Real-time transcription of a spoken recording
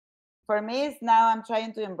for me, it's now I'm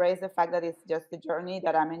trying to embrace the fact that it's just a journey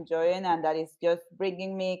that I'm enjoying and that it's just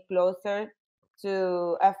bringing me closer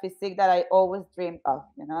to a physique that I always dreamed of,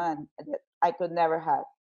 and that I could never have.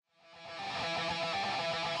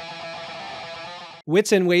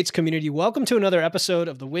 Wits and Weights community, welcome to another episode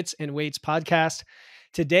of the Wits and Weights podcast.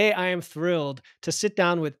 Today, I am thrilled to sit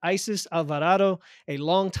down with Isis Alvarado, a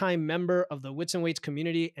longtime member of the Wits and Weights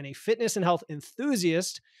community and a fitness and health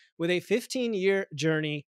enthusiast with a 15-year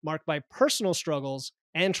journey marked by personal struggles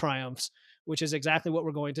and triumphs, which is exactly what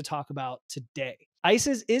we're going to talk about today.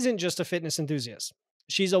 Isis isn't just a fitness enthusiast.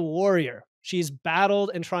 She's a warrior. She's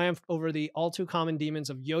battled and triumphed over the all too common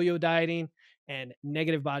demons of yo-yo dieting and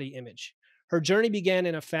negative body image. Her journey began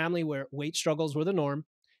in a family where weight struggles were the norm,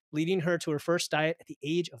 leading her to her first diet at the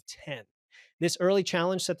age of 10. This early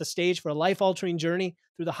challenge set the stage for a life-altering journey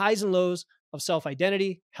through the highs and lows of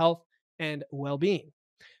self-identity, health, and well-being.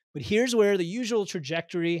 But here's where the usual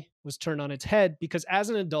trajectory was turned on its head, because as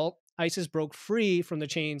an adult, Isis broke free from the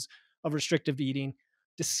chains of restrictive eating,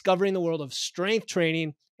 discovering the world of strength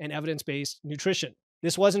training and evidence-based nutrition.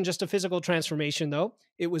 This wasn't just a physical transformation, though.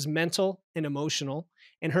 It was mental and emotional.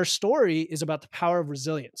 And her story is about the power of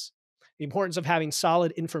resilience, the importance of having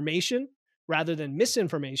solid information rather than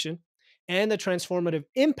misinformation, and the transformative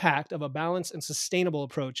impact of a balanced and sustainable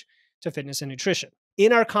approach to fitness and nutrition.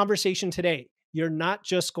 In our conversation today, you're not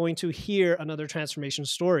just going to hear another transformation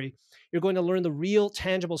story. You're going to learn the real,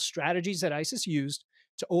 tangible strategies that Isis used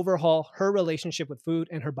to overhaul her relationship with food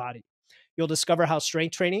and her body. You'll discover how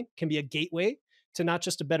strength training can be a gateway to not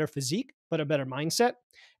just a better physique, but a better mindset.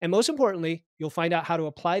 And most importantly, you'll find out how to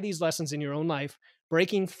apply these lessons in your own life,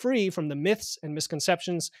 breaking free from the myths and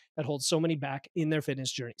misconceptions that hold so many back in their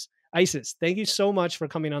fitness journeys. Isis, thank you so much for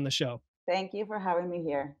coming on the show. Thank you for having me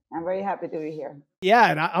here. I'm very happy to be here.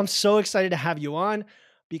 Yeah, and I'm so excited to have you on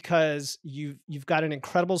because you've got an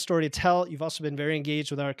incredible story to tell. You've also been very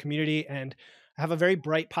engaged with our community and have a very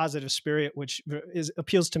bright, positive spirit, which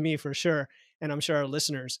appeals to me for sure, and I'm sure our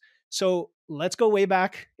listeners. So let's go way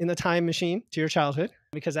back in the time machine to your childhood,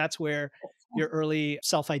 because that's where your early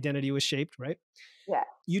self-identity was shaped, right? Yeah.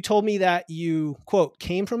 You told me that you, quote,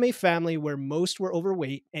 came from a family where most were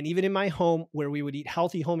overweight. And even in my home, where we would eat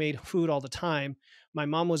healthy homemade food all the time, my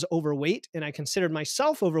mom was overweight. And I considered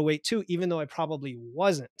myself overweight too, even though I probably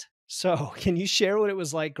wasn't. So can you share what it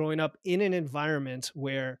was like growing up in an environment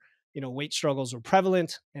where, weight struggles were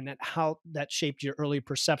prevalent, and how that shaped your early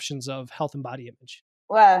perceptions of health and body image?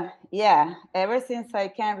 Well, yeah, ever since I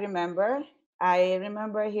can remember, I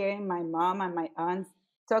remember hearing my mom and my aunts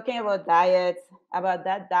talking about diets, about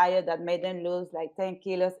that diet that made them lose like 10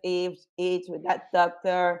 kilos each with that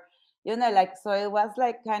doctor, like, so it was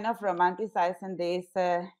like kind of romanticizing this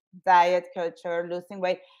diet culture, losing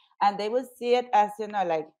weight. And they would see it as,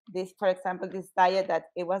 like this, for example, this diet that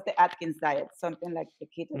it was the Atkins diet, something like the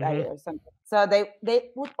keto diet or something. So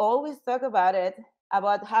they would always talk about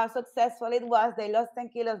how successful it was. They lost 10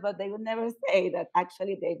 kilos, but they would never say that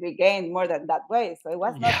actually they regained more than that weight. So it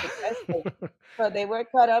was not Yeah. successful. So they were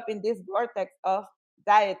caught up in this vortex of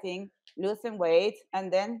dieting, losing weight,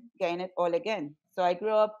 and then gain it all again. So I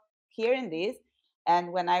grew up hearing this.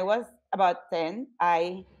 And when I was about 10,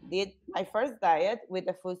 I did my first diet with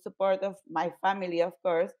the full support of my family, of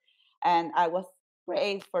course. And I was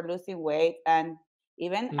praised for losing weight. And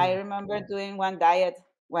even I remember doing one diet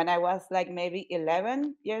when I was like maybe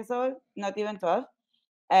 11 years old, not even 12,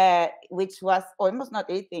 which was almost not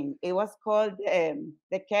eating. It was called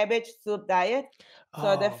the cabbage soup diet.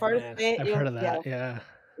 So the Oh first man, day, I've heard of that. Yeah.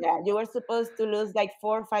 yeah, you were supposed to lose like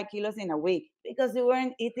 4 or 5 kilos in a week because you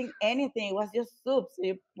weren't eating anything. It was just soup. So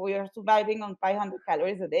you were surviving on 500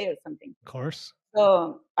 calories a day or something. Of course.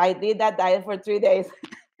 So I did that diet for 3 days.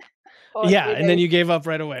 All Yeah. three And then days. you gave up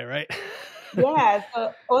right away, right? Yeah,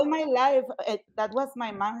 so all my life, that was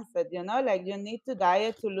my mindset, like you need to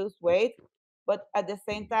diet to lose weight, but at the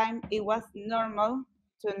same time, it was normal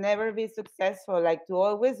to never be successful, like to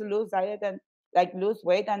always lose diet and like lose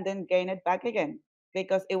weight and then gain it back again,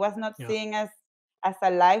 because it was not Yeah. seen as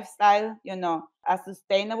a lifestyle, a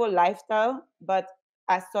sustainable lifestyle, but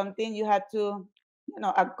as something you had to,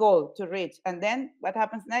 a goal to reach. And then what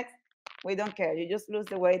happens next? We don't care. You just lose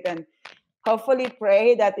the weight and hopefully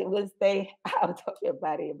pray that it will stay out of your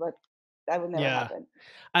body, but that will never Yeah. happen.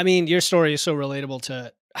 I mean, your story is so relatable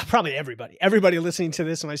to probably everybody. Everybody listening to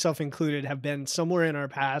this, myself included, have been somewhere in our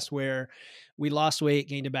past where we lost weight,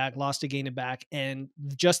 gained it back, lost it, gained it back. And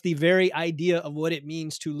just the very idea of what it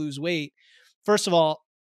means to lose weight. First of all,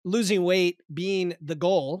 losing weight being the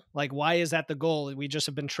goal, like why is that the goal? We just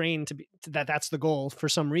have been trained that's the goal for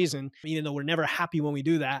some reason, even though we're never happy when we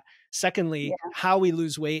do that. Secondly, Yeah. how we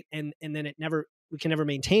lose weight and then it never we can never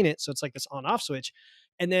maintain it. So it's like this on off switch.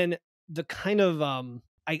 And then the kind of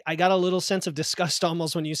I got a little sense of disgust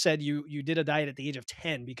almost when you said you did a diet at the age of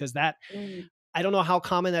 10, because that, Mm. I don't know how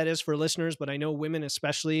common that is for listeners, but I know women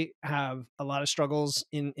especially have a lot of struggles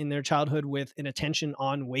in their childhood with an attention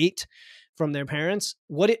on weight from their parents.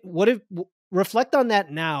 What if reflect on that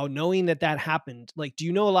now, knowing that that happened? Like, do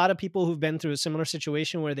you know a lot of people who've been through a similar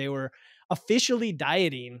situation where they were officially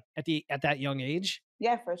dieting at that young age?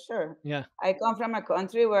 Yeah, for sure. Yeah. I come from a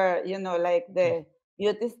country where, like Mm. the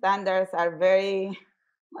beauty standards are very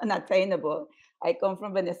unattainable. I come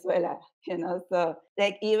from Venezuela, so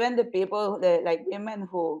like even the people, the like women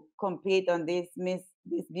who compete on these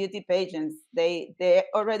beauty pageants, they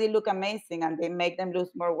already look amazing and they make them lose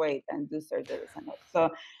more weight and do surgeries and all. So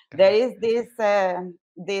Got there it. is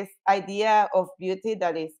this idea of beauty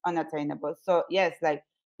that is unattainable. So yes, like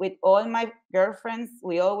with all my girlfriends,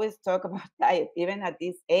 we always talk about diet, even at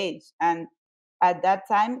this age. And at that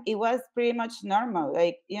time, it was pretty much normal.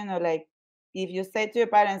 Like, like if you say to your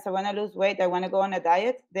parents, I want to lose weight, I want to go on a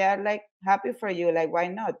diet, they are like happy for you. Like, why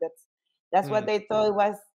not? That's what Mm, they thought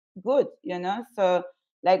was good, So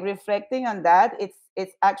like reflecting on that,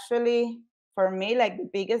 it's actually for me like the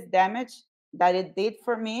biggest damage that it did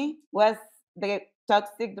for me was the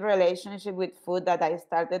toxic relationship with food that I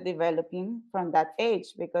started developing from that age,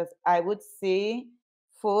 because I would see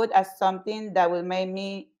food as something that will make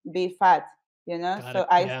me be fat, got So it.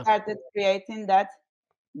 I Yeah. started creating that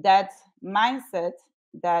mindset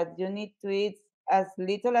that you need to eat as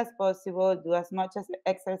little as possible, do as much as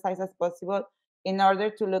exercise as possible in order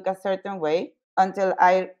to look a certain way, until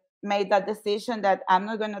I made that decision that I'm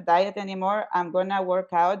not going to diet anymore. I'm going to work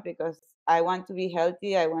out because I want to be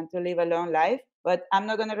healthy. I want to live a long life, but I'm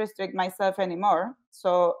not going to restrict myself anymore.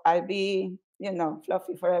 So I'll be,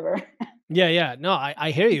 fluffy forever. Yeah, yeah. No,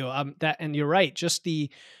 I hear you. That, and you're right. Just the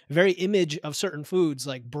very image of certain foods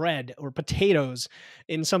like bread or potatoes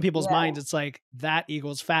in some people's Yeah, minds, it's like that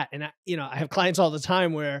equals fat. And I have clients all the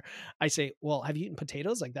time where I say, "Well, have you eaten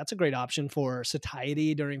potatoes? Like that's a great option for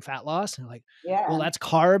satiety during fat loss." And they're like, "Well, yeah, that's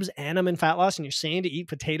carbs and I'm in fat loss, and you're saying to eat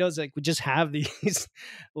potatoes?" Like we just have these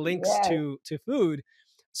links yeah. to food.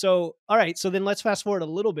 So, all right. So then let's fast forward a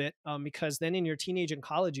little bit, because then in your teenage and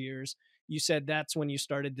college years, you said that's when you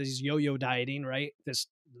started this yo-yo dieting, right? This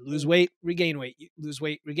lose Mm. weight, regain weight, lose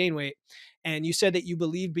weight, regain weight. And you said that you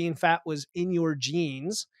believed being fat was in your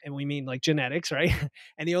genes, and we mean like genetics, right?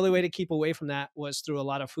 And the only way to keep away from that was through a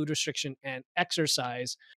lot of food restriction and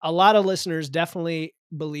exercise. A lot of listeners definitely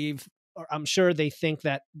believe, or I'm sure they think,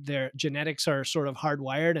 that their genetics are sort of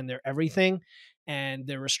hardwired and they're everything, and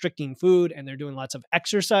they're restricting food and they're doing lots of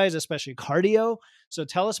exercise, especially cardio. So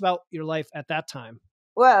tell us about your life at that time.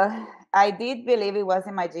 Well, I did believe it was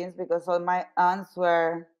in my genes because all my aunts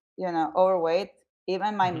were, overweight,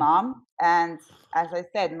 even my Hmm. mom. And as I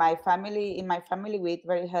said, in my family, we eat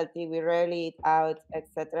very healthy. We rarely eat out,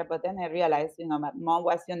 etc. But then I realized, my mom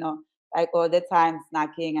was, like all the time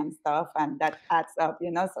snacking and stuff, and that adds up,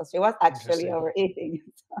 So she was actually Interesting. overeating.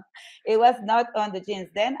 So it was not on the genes.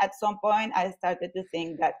 Then at some point, I started to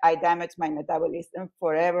think that I damaged my metabolism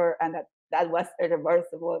forever, and that was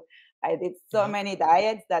irreversible. I did so Yeah. many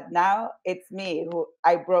diets that now it's me who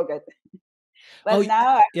I broke it. Oh, But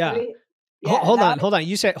now yeah. actually, yeah, Hold now on, hold on.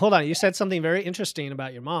 You said, hold on. You said something very interesting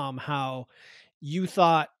about your mom. How you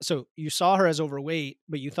thought, so you saw her as overweight,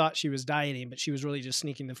 but you thought she was dieting, but she was really just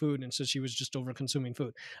sneaking the food, and so she was just over consuming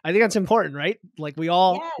food. I think that's important, right? Like yes,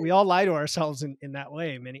 we all lie to ourselves in that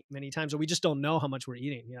way many times, or we just don't know how much we're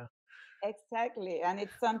eating. Yeah. exactly. And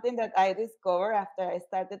it's something that I discovered after I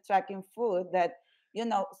started tracking food, that,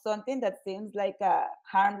 something that seems like a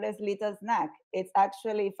harmless little snack, it's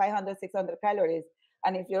actually 500, 600 calories.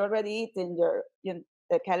 And if you're already eating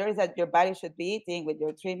the calories that your body should be eating with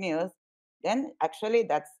your 3 meals, then actually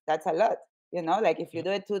that's a lot. Like if you Yep.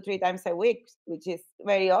 do it 2, 3 times a week, which is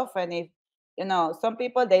very often. If, some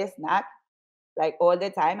people they snack like all the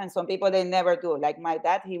time, and some people they never do. Like my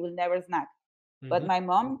dad, he will never snack. But Hmm. my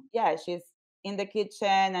mom, yeah, she's in the kitchen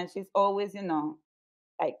and she's always,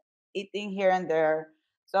 like eating here and there.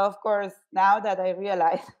 So of course, now that I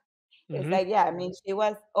realize, it's Hmm. like, yeah, I mean, she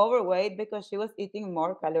was overweight because she was eating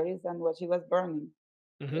more calories than what she was burning.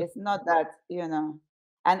 Hmm. It's not that, and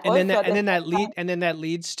also at the same time, And then that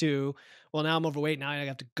leads to, well, now I'm overweight. Now I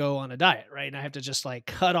have to go on a diet, right? And I have to just like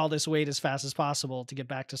cut all this weight as fast as possible to get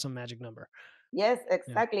back to some magic number. yes, Yeah.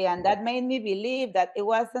 exactly. And that made me believe that it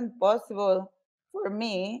wasn't possible for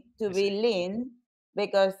me to I be see. lean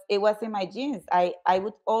because it was in my genes. I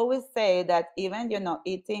would always say that even,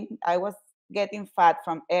 eating, I was getting fat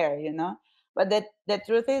from air, But the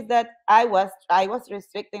truth is that I was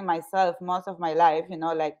restricting myself most of my life,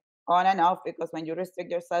 like on and off, because when you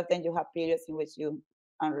restrict yourself, then you have periods in which you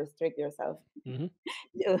unrestrict yourself. Hmm.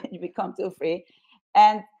 You become too free.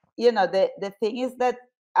 And the thing is that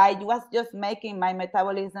I was just making my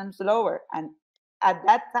metabolism slower. And at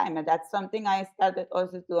that time, and that's something I started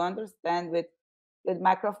also to understand with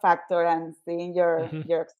macro factor and seeing Hmm.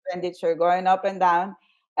 your expenditure going up and down.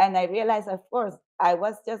 And I realized, of course, I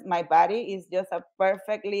was just my body is just a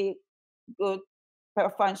perfectly good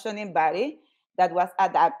functioning body that was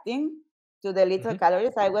adapting to the little Hmm.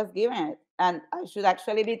 calories I was given it. And I should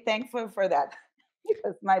actually be thankful for that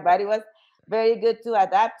because my body was very good to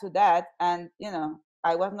adapt to that. And,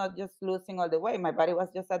 I was not just losing all the weight. My body was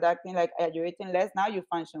just adapting, like, you're eating less, now you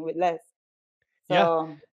function with less. Yeah.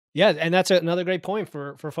 So, Yeah, and that's another great point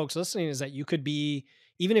for folks listening is that you could be,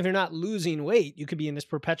 even if you're not losing weight, you could be in this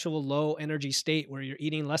perpetual low energy state where you're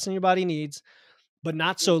eating less than your body needs, but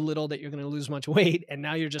not yeah, so little that you're going to lose much weight, and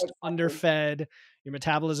now you're just exactly. underfed, your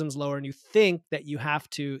metabolism's lower, and you think that you have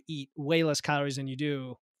to eat way less calories than you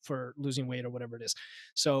do for losing weight or whatever it is.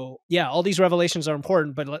 So yeah, all these revelations are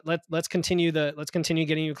important, but let's continue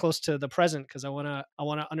getting you close to the present, because I want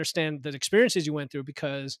to understand the experiences you went through,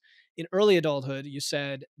 because in early adulthood you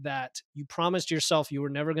said that you promised yourself you were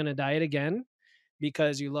never going to diet again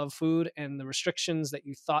because you love food, and the restrictions that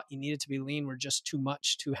you thought you needed to be lean were just too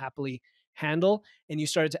much to happily handle. And you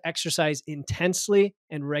started to exercise intensely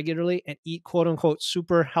and regularly and eat quote unquote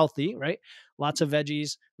super healthy, right? Lots of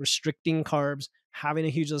veggies, restricting carbs, having a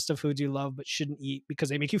huge list of foods you love but shouldn't eat because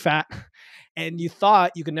they make you fat. And you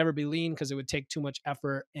thought you could never be lean because it would take too much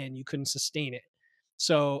effort and you couldn't sustain it.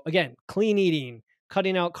 So again, clean eating,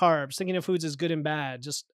 cutting out carbs, thinking of foods as good and bad.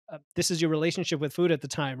 Just this is your relationship with food at the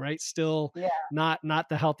time, right? Still Yeah. not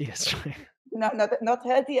the healthiest. No, not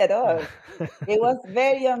healthy at Yeah. all. It was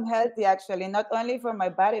very unhealthy, actually, not only for my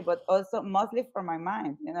body, but also mostly for my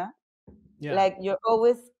mind. Yeah. Like, you're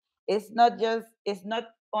always, it's not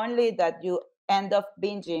only that you end up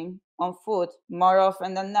binging on food more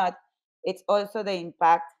often than not, it's also the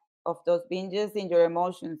impact of those binges in your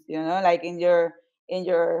emotions, like in your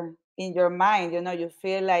mind. You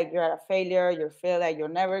feel like you're a failure, you feel like you're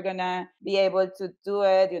never gonna be able to do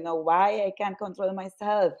it. Why I can't control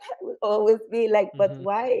myself. I will always be like, but Hmm.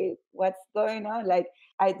 why, what's going on? Like,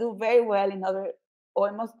 I do very well in other,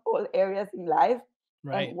 almost all areas in life,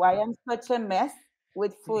 and Right. why I'm such a mess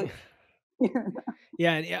with food.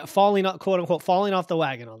 Yeah, and yeah, falling off, quote unquote, falling off the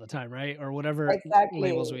wagon all the time, right? Or whatever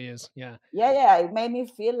labels Exactly. we use. Yeah. Yeah, yeah. It made me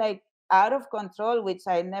feel like out of control, which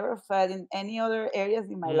I never felt in any other areas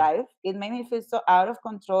in my Mm, life. It made me feel so out of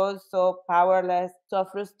control, so powerless, so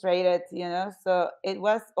frustrated. So it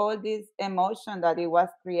was all this emotion that it was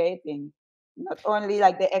creating. Not only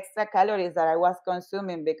like the extra calories that I was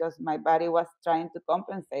consuming because my body was trying to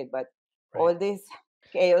compensate, but right. all this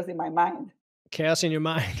chaos in my mind. Chaos in your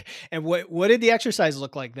mind. And what did the exercise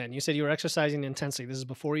look like then? You said you were exercising intensely. This is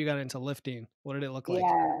before you got into lifting. What did it look like?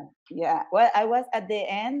 Yeah, yeah. Well, I was at the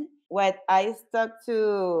end when I stuck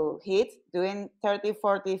to HIIT, doing 30,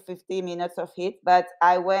 40, 50 minutes of HIIT, but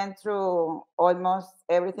I went through almost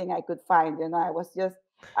everything I could find. I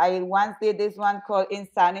once did this one called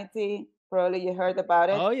Insanity. Probably you heard about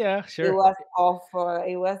it. Oh yeah, It sure. was awful.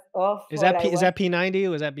 It was Is awful. that I Is was that P90?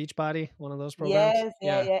 Was that Beachbody? One of those programs? Yes,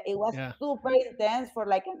 yeah, Yeah. yeah. It was Yeah. super intense for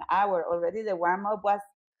like an hour. Already the warm up was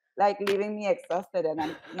like leaving me exhausted, and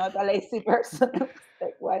I'm not a lazy person. I was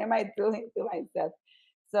like, what am I doing to myself?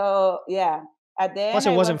 So yeah, at the Plus end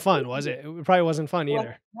it I was wasn't fun, was feeling it? It probably wasn't fun it was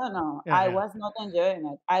either. no, no, Yeah, I yeah. was not enjoying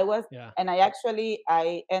it. I was, Yeah. and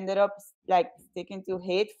I ended up like sticking to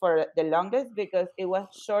HIIT for the longest because it was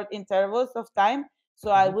short intervals of time.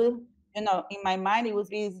 So I Mhm. will, in my mind, it would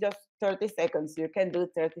be just 30 seconds. You can do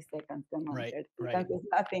 30 seconds. Come on, Right, 30 right. seconds is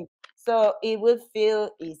nothing. So it will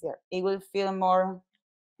feel easier. It will feel more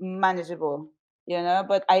manageable.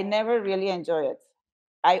 But I never really enjoy it.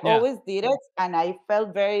 I Yeah. always did it and I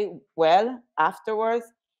felt very well afterwards.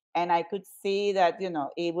 And I could see that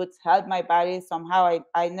it would help my body somehow.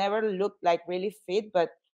 I never looked like really fit, but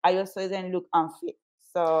I also didn't look unfit.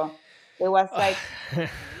 So it was like,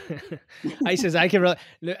 I says I can.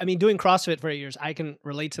 I mean, doing CrossFit for 8 years, I can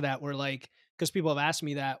relate to that. Where like, because people have asked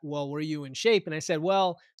me that, well, were you in shape? And I said,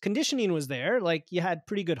 well, conditioning was there. Like, you had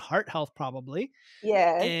pretty good heart health, probably,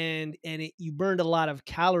 yes, and you burned a lot of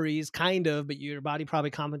calories, kind of, but your body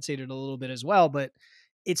probably compensated a little bit as well. But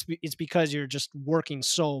it's because you're just working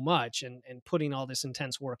so much and putting all this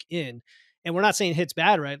intense work in. And we're not saying hit's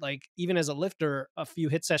bad, right? Like even as a lifter, a few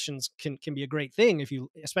hit sessions can be a great thing if you,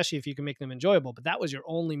 especially if you can make them enjoyable. But that was your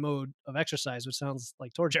only mode of exercise, which sounds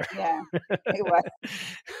like torture. Yeah, it was.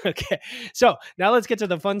 Okay, so now let's get to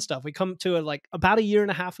the fun stuff. We come to it like about a year and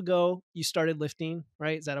a half ago. You started lifting,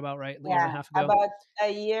 right? Is that about right? A year and a Yeah, half ago. about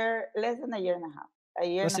a year, less than a year and a half, a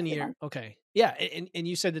year Less and a than a few year. months. Okay. Yeah. And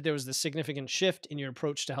you said that there was this significant shift in your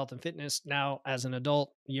approach to health and fitness now as an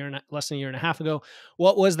adult, less than a year and a half ago.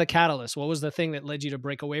 What was the catalyst? What was the thing that led you to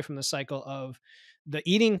break away from the cycle of the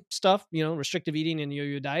eating stuff, restrictive eating and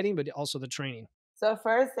yo-yo dieting, but also the training? So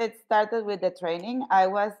first, it started with the training. I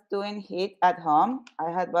was doing HIIT at home.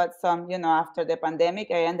 I had bought some, after the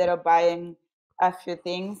pandemic. I ended up buying a few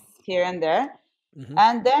things here and there. Hmm.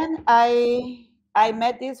 And then I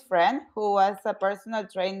met this friend who was a personal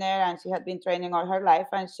trainer, and she had been training all her life.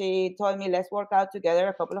 And she told me, let's work out together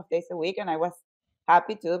a couple of days a week. And I was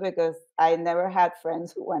happy to, because I never had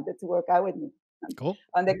friends who wanted to work out with me. Cool.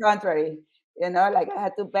 On the contrary, like I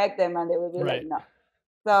had to beg them, and they would be like, Right. no.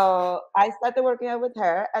 So I started working out with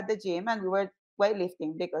her at the gym, and we were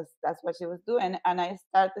weightlifting because that's what she was doing. And I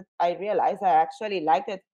realized I actually liked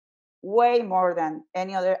it way more than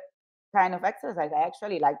any other kind of exercise. I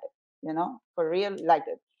actually liked it, for real, liked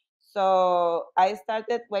it. So I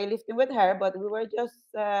started weightlifting with her, but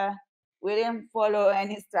we didn't follow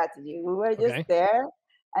any strategy. We were just Okay. there,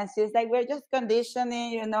 and she's like, we're just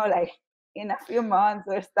conditioning, like in a few months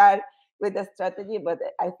we'll start with the strategy. But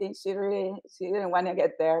I think she didn't want to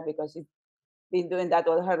get there because she's been doing that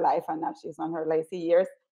all her life, and now she's on her lazy years.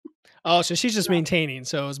 Oh, so she's just maintaining.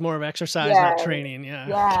 So it was more of exercise, Yeah, not training. Yeah.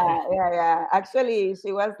 Okay. yeah. Actually,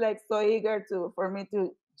 she was like so eager for me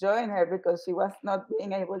to join her because she was not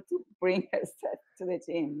being able to bring herself to the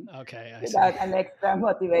gym Okay. I see. without an extra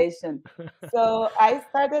motivation. So I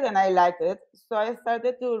started and I liked it. So I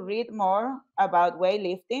started to read more about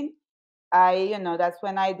weightlifting. That's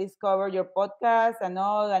when I discovered your podcast and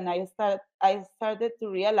all, and I started to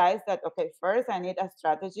realize that, okay, first I need a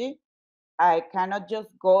strategy. I cannot just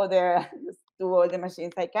go there and just do all the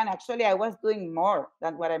machines. I was doing more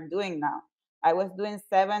than what I'm doing now. I was doing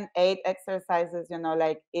 7, 8 exercises,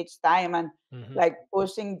 like each time, and Hmm. like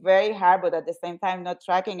pushing very hard, but at the same time not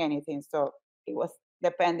tracking anything. So it was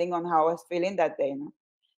depending on how I was feeling that day.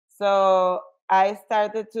 So I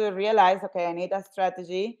started to realize, okay, I need a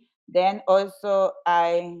strategy. Then also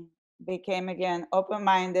I became again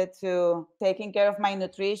open-minded to taking care of my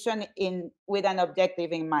nutrition in with an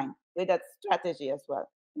objective in mind, with that strategy as well.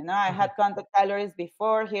 I Hmm. had counted calories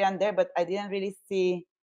before here and there, but I didn't really see.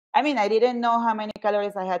 I mean, I didn't know how many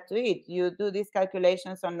calories I had to eat. You do these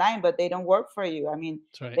calculations online, but they don't work for you. I mean,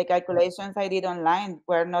 That's right. the calculations I did online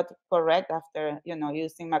were not correct after,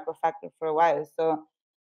 using macro factor for a while. So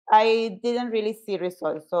I didn't really see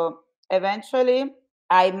results. So eventually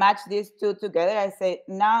I matched these two together. I said,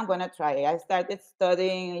 now I'm going to try it. I started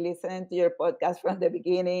studying, listening to your podcast from the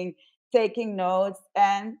beginning, taking notes,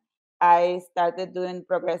 and I started doing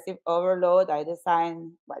progressive overload.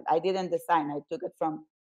 Well, I didn't design, I took it from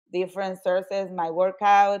different sources, my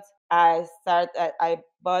workouts. I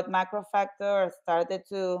bought macro factor, started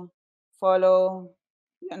to follow,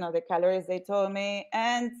 the calories they told me.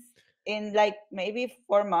 And in like maybe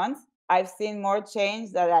 4 months, I've seen more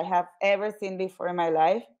change that I have ever seen before in my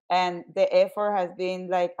life. And the effort has been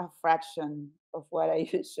like a fraction of what I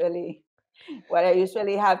usually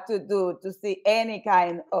have to do to see any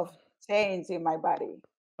kind of change in my body.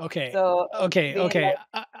 Okay. So it's Okay. been Okay.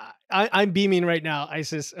 like, I'm beaming right now,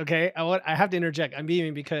 Isis. Okay. I have to interject. I'm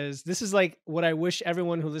beaming because this is like what I wish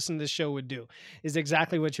everyone who listened to this show would do is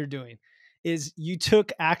exactly what you're doing. Is you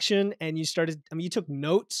took action and you started, I mean, you took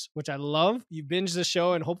notes, which I love. You binged the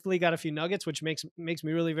show and hopefully got a few nuggets, which makes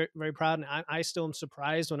me really very, very proud. And I still am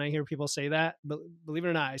surprised when I hear people say that. But believe it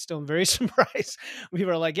or not, I still am very surprised when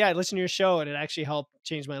people are like, yeah, I listened to your show and it actually helped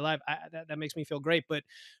change my life. That makes me feel great. But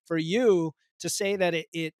for you, to say that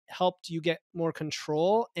it helped you get more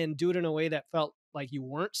control and do it in a way that felt like you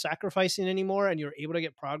weren't sacrificing anymore and you're able to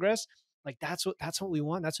get progress, like that's what we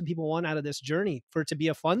want. That's what people want out of this journey, for it to be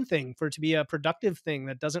a fun thing, for it to be a productive thing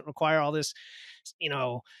that doesn't require all this, you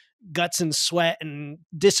know, guts and sweat and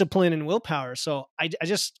discipline and willpower. So I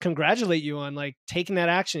just congratulate you on like taking that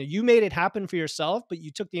action. You made it happen for yourself, but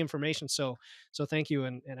you took the information. So thank you.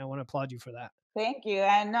 And I want to applaud you for that. thank you.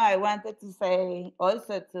 I know I wanted to say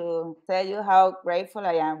also to tell you how grateful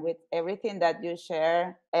I am with everything that you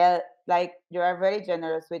share. Like you are very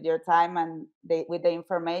generous with your time and with the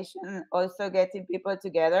information, also getting people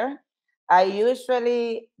together. I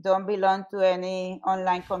usually don't belong to any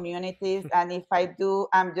online communities, and if I do,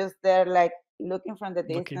 I'm just there like looking from the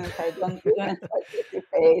Looking. distance. I don't even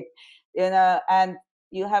participate, and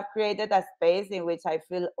you have created a space in which I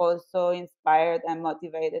feel also inspired and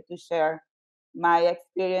motivated to share my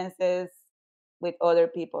experiences with other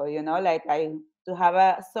people, like I to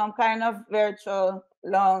have some kind of virtual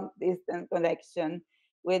long distance connection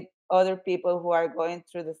with other people who are going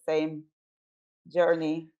through the same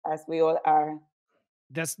journey as we all are.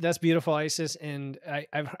 That's beautiful, Isis, and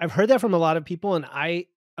I've heard that from a lot of people, and I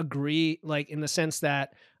agree. Like in the sense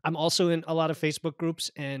that I'm also in a lot of Facebook groups,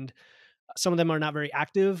 and some of them are not very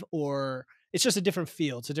active, or it's just a different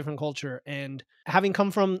feel. It's a different culture. And having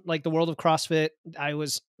come from like the world of CrossFit, I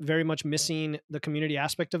was very much missing the community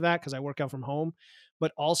aspect of that because I work out from home.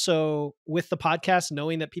 But also with the podcast,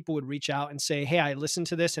 knowing that people would reach out and say, "Hey, I listened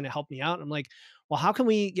to this and it helped me out." And I'm like, well, how can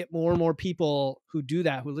we get more and more people who do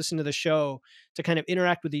that, who listen to the show, to kind of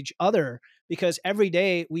interact with each other? Because every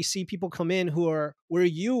day we see people come in who are where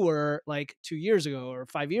you were like 2 years ago or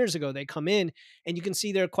 5 years ago. They come in and you can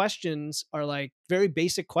see their questions are like very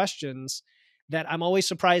basic questions that I'm always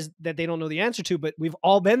surprised that they don't know the answer to, but we've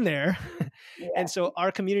all been there. And Yeah, so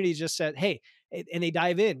our community just said, "Hey," and they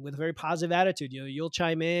dive in with a very positive attitude. You'll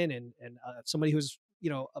chime in, and somebody who's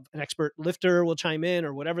an expert lifter will chime in,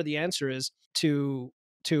 or whatever the answer is to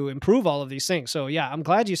improve all of these things. So yeah, I'm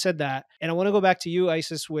glad you said that, and I want to go back to you,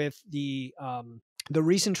 Isis, with the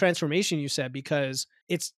recent transformation you said, because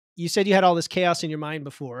you said you had all this chaos in your mind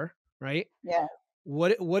before, right? yeah.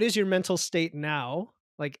 What is your mental state now?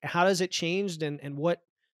 Like, how does it changed, and what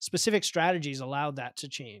specific strategies allowed that to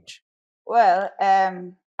change? Well,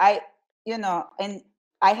 and I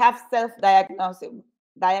have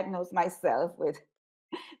diagnosed myself with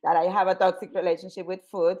that I have a toxic relationship with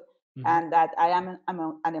food, Hmm. and that I'm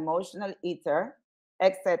an emotional eater,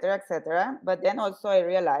 etc., etc. But then also I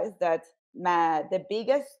realized that the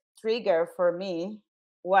biggest trigger for me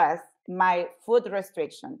was my food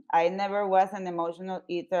restriction. I never was an emotional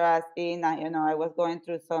eater, as in, I was going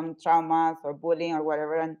through some traumas or bullying or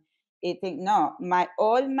whatever, and eating. No, my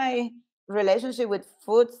all my relationship with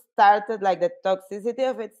food started, like the toxicity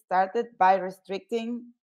of it started by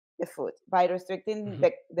restricting the food, by restricting Hmm.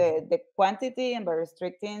 the quantity, and by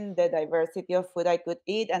restricting the diversity of food I could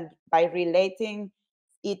eat, and by relating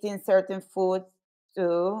eating certain foods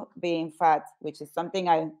to being fat, which is something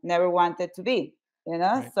I never wanted to be.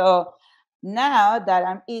 Right. So now that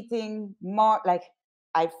I'm eating more, like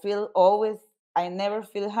I feel always, I never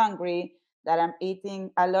feel hungry, that I'm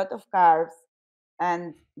eating a lot of carbs,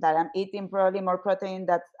 and that I'm eating probably more protein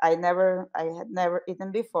that I had never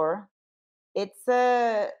eaten before. It's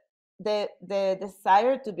the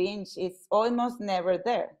desire to binge is almost never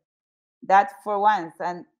there. That for once.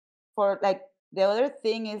 And for like, the other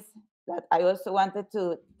thing is that I also wanted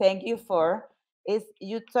to thank you for is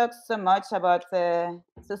you talk so much about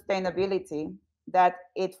sustainability that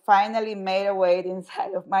it finally made a way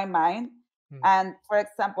inside of my mind. Mm. And for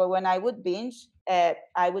example, when I would binge,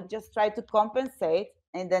 I would just try to compensate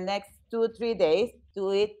in the next 2 3 days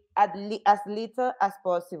to eat as little as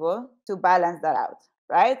possible to balance that out,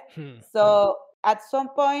 right? Hmm. So at some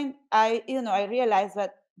point, I realized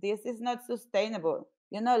that this is not sustainable.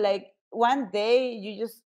 Like one day you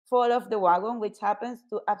just fall off the wagon, which happens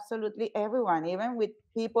to absolutely everyone, even with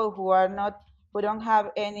people who don't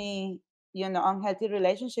have any, unhealthy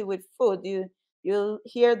relationship with food. You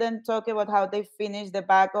hear them talk about how they finish the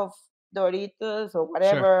bag of Doritos or Sure.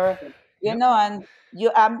 whatever, Yep. and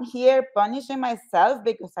I'm here punishing myself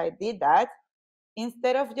because I did that,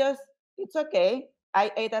 instead of just, it's okay,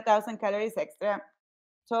 I ate 1,000 calories extra,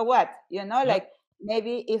 so what, Yep. like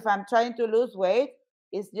maybe if I'm trying to lose weight,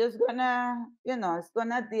 it's just gonna, it's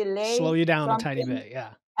gonna Slow delay you down a tiny something, bit.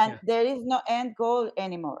 Yeah. and Yeah. there is no end goal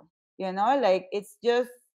anymore. Like this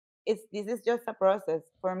is just a process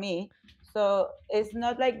for me. So it's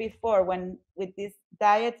not like before, when with this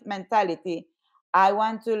diet mentality, I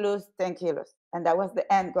want to lose 10 kilos and that was the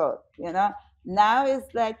end goal. Now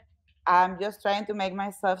it's like I'm just trying to make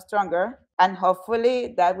myself stronger, and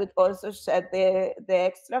hopefully that would also shed the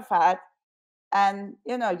extra fat. And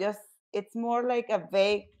just, it's more like a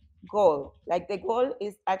vague goal. Like the goal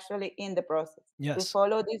is actually in the process, to Yes.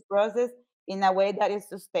 follow this process in a way that is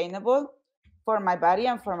sustainable for my body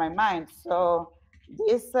and for my mind. So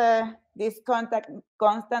this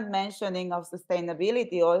constant mentioning of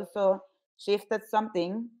sustainability also shifted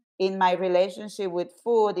something in my relationship with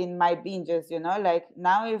food, in my binges. Like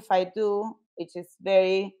now, if I do, which is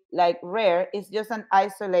very like rare, it's just an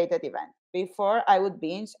isolated event. Before, I would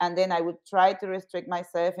binge and then I would try to restrict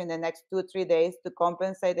myself in the next 2 3 days to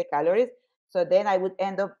compensate the calories. So then I would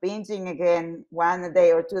end up binging again 1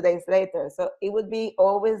 day or 2 days later. So it would be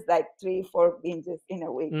always like 3 4 binges in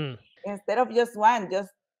a week Mm. instead of just one.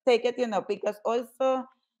 Just take it, because also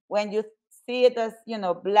when you see it as,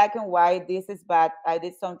 black and white. This is bad. I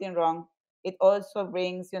did something wrong. It also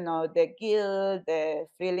brings, the guilt, the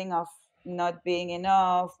feeling of not being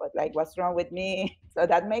enough, or like what's wrong with me. So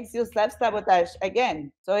that makes you self-sabotage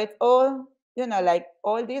again. So it's all, like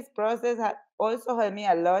all this process also helped me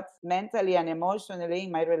a lot mentally and emotionally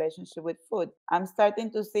in my relationship with food. I'm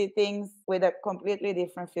starting to see things with a completely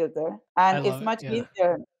different filter, I and it's love it. much Yeah.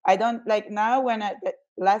 easier. I don't like now when the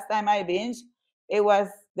last time I binge, it was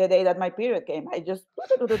the day that my period came. I just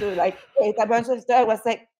like ate a bunch of stuff. I was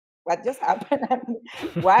like, what just happened?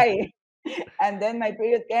 Why? And then my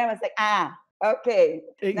period came. I was like, okay,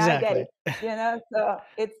 now I get Exactly. it. So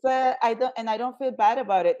it's I don't feel bad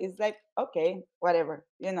about it. It's like, okay, whatever.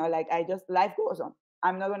 Like I just life goes on.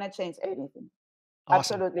 I'm not gonna change anything.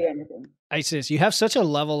 Awesome. Absolutely anything. Isis, you have such a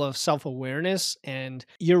level of self-awareness, and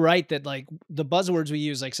you're right that like the buzzwords we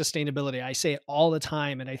use, like sustainability, I say it all the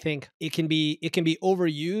time, and I think it can be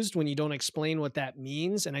overused when you don't explain what that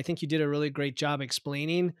means. And I think you did a really great job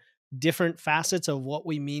explaining different facets of what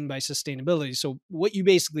we mean by sustainability. So what you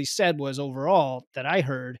basically said was, overall, that I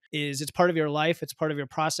heard, is it's part of your life, it's part of your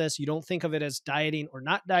process. You don't think of it as dieting or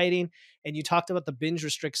not dieting. And you talked about the binge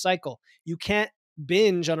restrict cycle. You can't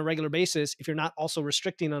binge on a regular basis if you're not also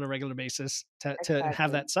restricting on a regular basis to have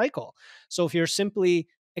Exactly. that cycle. So if you're simply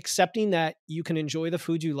accepting that you can enjoy the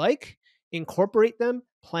food you like, incorporate them,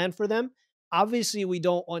 plan for them. Obviously, we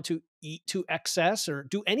don't want to eat to excess or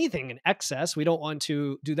do anything in excess. We don't want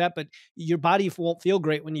to do that, but your body won't feel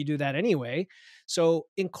great when you do that anyway. So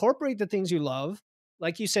incorporate the things you love.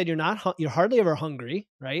 Like you said, you're hardly ever hungry,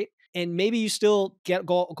 right? And maybe you still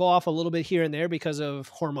go off a little bit here and there because of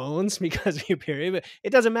hormones, because of your period, but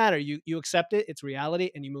it doesn't matter. You accept it, it's reality,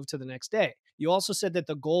 and you move to the next day. You also said that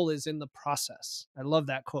the goal is in the process. I love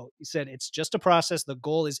that quote. You said it's just a process, the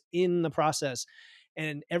goal is in the process.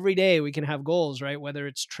 And every day we can have goals, right? Whether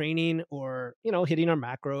it's training or, hitting our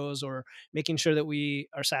macros, or making sure that we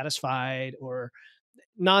are satisfied, or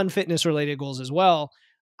non-fitness related goals as well.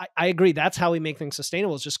 I agree. That's how we make things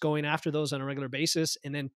sustainable, is just going after those on a regular basis,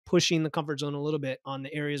 and then pushing the comfort zone a little bit on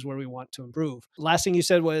the areas where we want to improve. Last thing you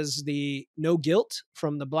said was the no guilt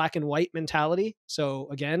from the black and white mentality. So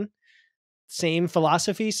again, same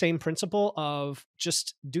philosophy, same principle of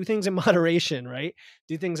just do things in moderation, right?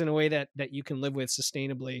 Do things in a way that you can live with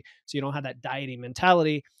sustainably, so you don't have that dieting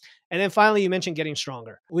mentality. And then finally, you mentioned getting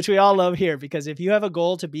stronger, which we all love here, because if you have a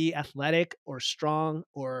goal to be athletic or strong,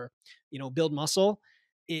 or build muscle,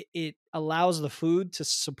 it allows the food to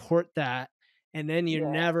support that, and then you're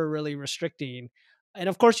Yeah. never really restricting. And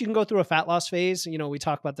of course, you can go through a fat loss phase. We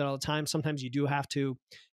talk about that all the time. Sometimes you do have to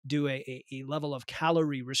do a level of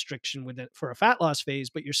calorie restriction with it for a fat loss phase,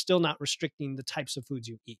 but you're still not restricting the types of foods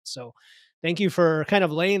you eat. So thank you for kind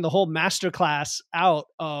of laying the whole masterclass out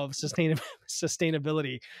of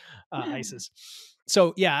sustainability, Isis.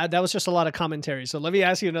 So yeah, that was just a lot of commentary. So let me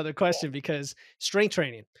ask you another question, because strength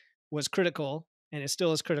training was critical, and it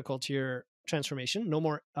still is critical to your transformation. No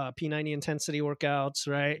more P90 intensity workouts,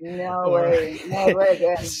 right? No Or way. Never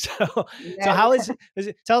again. so Never. how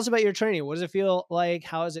tell us about your training. What does it feel like?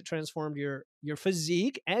 How has it transformed your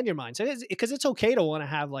physique and your mind? So because it's okay to want to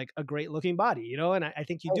have like a great looking body, and I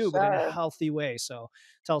think you For do, but in a sure. healthy way. So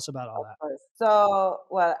tell us about all Of that. course. So,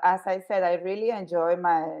 well, as I said, I really enjoy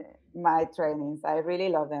my trainings. I really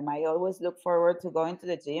love them. I always look forward to going to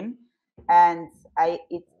the gym, and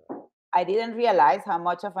I didn't realize how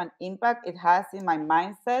much of an impact it has in my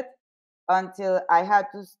mindset until I had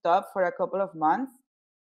to stop for a couple of months.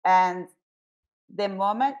 And the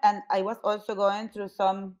moment, and I was also going through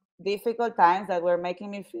some difficult times that were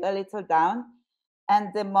making me feel a little down. And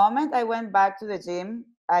the moment I went back to the gym,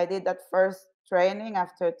 I did that first training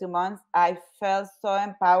after 2 months. I felt so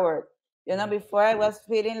empowered. Mm, Before I was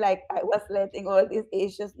feeling like I was letting all these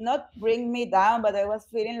issues not bring me down, but I was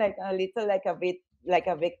feeling like a little like a bit like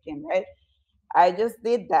a victim, right? I just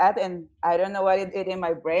did that, and I don't know what it did in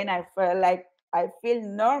my brain. I felt like I feel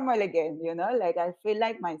normal again, like I feel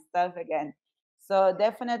like myself again. So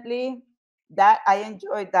definitely that I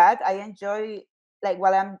enjoy that. I enjoy, like,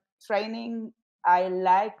 while I'm training, I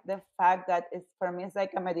like the fact that it's, for me, it's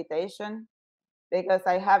like a meditation, because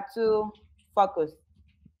I have to focus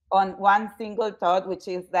on one single thought, which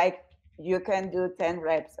is like, you can do 10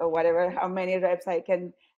 reps or whatever, how many reps I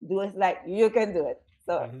can do. Is like, you can do it.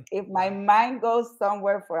 So mhm. if my mind goes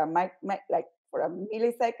somewhere for like for a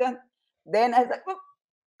millisecond, then I was like, "Oop,"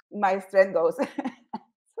 my strength goes. So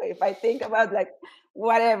if I think about like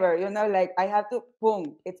whatever, like I have to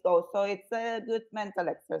boom, it goes. So it's a good mental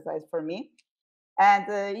exercise for me.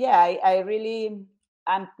 And yeah, I really,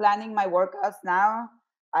 I'm planning my workouts now.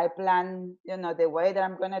 I plan, the way that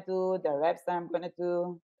I'm gonna do, the reps that I'm gonna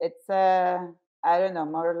do. It's I don't know,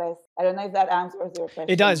 more or less. I don't know if that answers your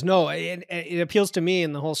It does. question. No, it appeals to me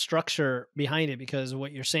in the whole structure behind it, because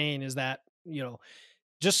what you're saying is that,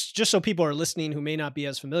 just so people are listening who may not be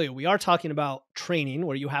as familiar, we are talking about training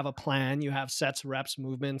where you have a plan, you have sets, reps,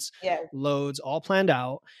 movements, Yes, loads all planned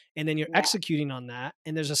out, and then you're yeah, executing on that.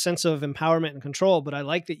 And there's a sense of empowerment and control. But I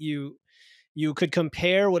like that you could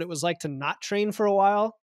compare what it was like to not train for a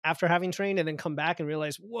while after having trained, and then come back and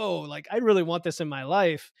realize, whoa, like I really want this in my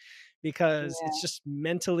life, because it's yeah, just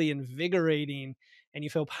mentally invigorating and you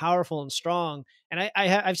feel powerful and strong. And I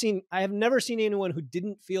have never seen anyone who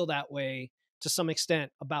didn't feel that way to some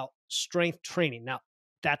extent about strength training. Now,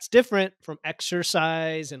 that's different from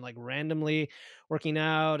exercise and like randomly working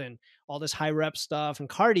out and all this high rep stuff and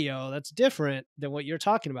cardio. That's different than what you're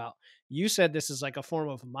talking about. You said this is like a form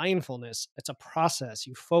of mindfulness. It's a process.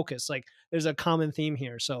 You focus. Like there's a common theme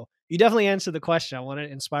here. So you definitely answered the question. I want to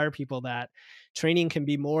inspire people that training can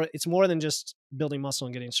be more, it's more than just building muscle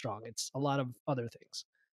and getting strong. It's a lot of other things.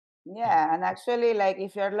 Yeah. yeah. And actually, like,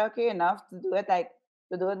 if you're lucky enough to do it, like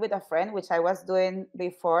to do it with a friend, which I was doing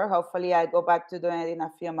before, hopefully I go back to doing it in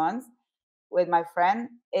a few months with my friend.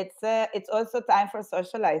 It's also time for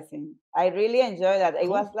socializing. I really enjoy that. It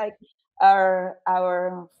was Cool. like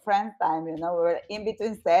our friend time. We're in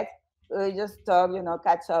between sets. We just talk,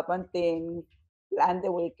 catch up on things, plan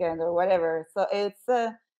the weekend or whatever. So it's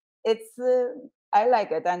I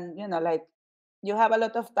like it, and like you have a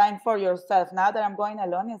lot of time for yourself. Now that I'm going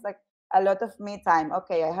alone, it's like a lot of me time.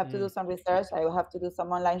 Okay, I have to do Mm. some research. I will have to do some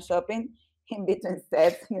online shopping in between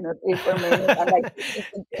sets. 3 4 minutes. I'm like,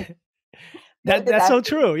 That's so multitasking.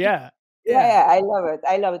 true. Yeah. Yeah, Yeah. yeah, I love it.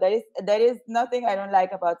 I love it. There is nothing I don't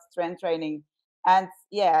like about strength training, and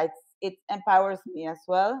yeah, it empowers me as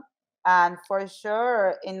well. And for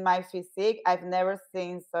sure, in my physique, I've never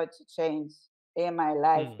seen such a change in my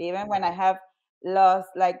life. Mm. Even when I have lost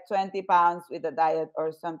like 20 pounds with a diet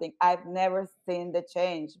or something, I've never seen the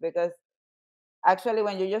change because actually,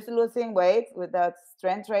 when you're just losing weight without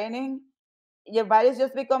strength training, your body's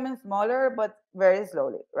just becoming smaller but very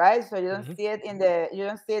slowly, right? So Hmm. you don't see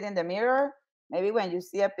it in the mirror. Maybe when you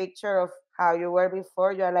see a picture of how you were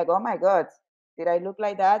before, you're like, oh my god, did I look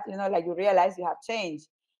like that? Like you realize you have changed.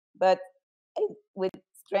 But with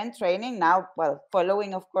strength training now, well,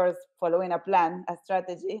 following, of course, following a plan, a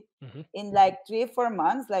strategy, Hmm. in like 3 4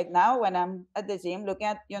 months, like now when I'm at the gym looking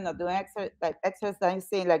at doing like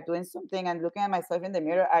exercising, like doing something and looking at myself in the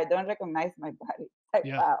mirror, I don't recognize my body. Like,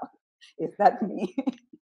 Yeah. wow, is that me?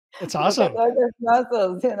 It's Look at awesome. all those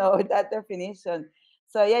muscles, with that definition.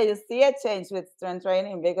 So yeah, you see a change with strength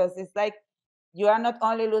training because it's like you are not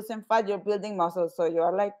only losing fat, you're building muscle. So you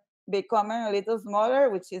are like becoming a little smaller,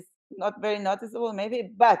 which is not very noticeable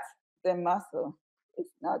maybe, but the muscle is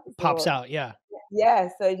Pops noticeable. out. Yeah. Yeah,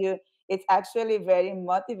 so it's actually very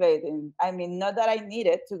motivating. I mean, not that I need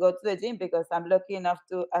it to go to the gym because I'm lucky enough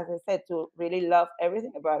to, as I said, to really love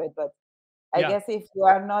everything about it. But I Yeah. guess if you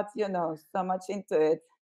are not, so much into it,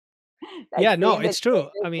 like Yeah. No, seeing the it's true.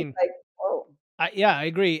 changes, I it's mean, like, oh, yeah, I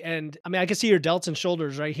agree. And I mean, I can see your delts and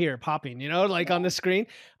shoulders right here popping, like on the yeah. screen.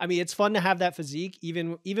 I mean, it's fun to have that physique,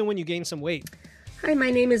 even when you gain some weight. Hi,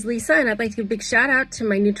 my name is Lisa, and I'd like to give a big shout out to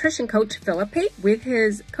my nutrition coach, Philip. With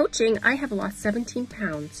his coaching, I have lost 17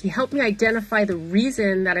 pounds. He helped me identify the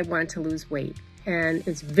reason that I wanted to lose weight, and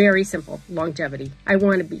it's very simple: longevity. I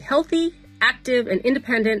want to be healthy, active, and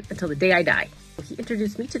independent until the day I die. He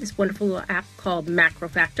introduced me to this wonderful little app called Macro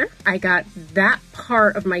Factor. I got that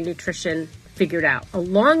part of my nutrition figured out.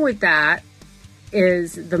 Along with that,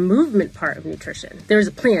 is the movement part of nutrition. There's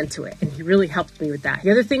a plan to it, and he really helped me with that.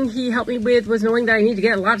 The other thing he helped me with was knowing that I need to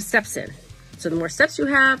get a lot of steps in. So the more steps you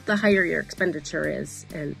have, the higher your expenditure is,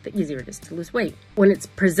 and the easier it is to lose weight. When it's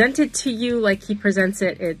presented to you like he presents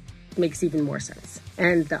it, it makes even more sense.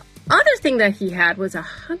 And the other thing that he had was a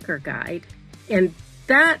hunger guide, and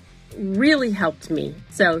that really helped me.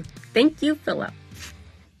 So thank you, Philip.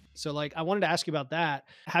 So like I wanted to ask you about that.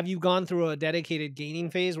 Have you gone through a dedicated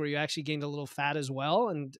gaining phase where you actually gained a little fat as well?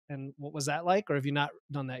 And what was that like? Or have you not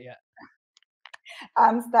done that yet?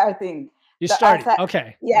 I'm starting. You So as started. I,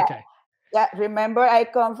 Okay. yeah, Okay. yeah. Remember, I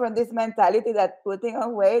come from this mentality that putting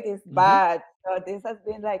on weight is Hmm. bad. So this has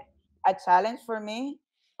been like a challenge for me.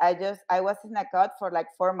 I was in a cut for like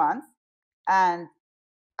 4 months, and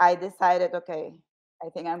I decided, okay, I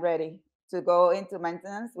think I'm ready to go into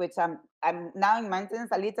maintenance, which I'm now in maintenance,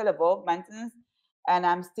 a little above maintenance, and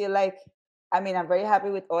I'm still like, I mean, I'm very happy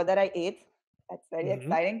with all that I eat. That's very Hmm.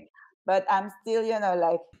 exciting, but I'm still,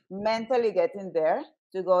 like mentally getting there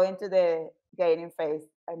to go into the gaining phase.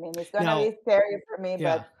 I mean, it's gonna Now, be scary for me,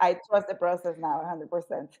 yeah. but I trust the process now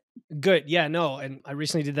 100%. Good. Yeah, no. And I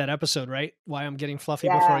recently did that episode, right? Why I'm getting fluffy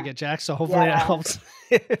before I Yeah, get jacked. So hopefully that yeah. helps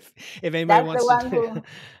if anybody That's the wants one to.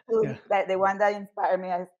 who Yeah. that the one that inspired me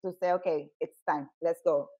as to say, okay, it's time, let's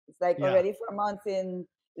go. It's like Yeah. already 4 months in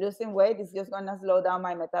losing weight, it's just gonna slow down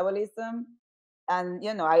my metabolism. And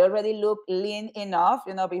I already look lean enough.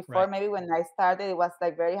 Before, Right. maybe when I started, it was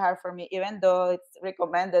like very hard for me, even though it's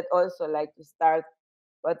recommended also like to start,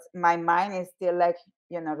 but my mind is still like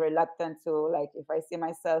reluctant to, like, if I see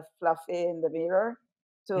myself fluffy in the mirror,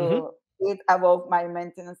 Hmm. to eat above my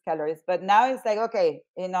maintenance calories. But now it's like, okay,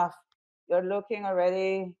 enough, you're looking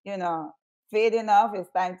already fit enough,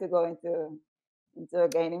 it's time to go into a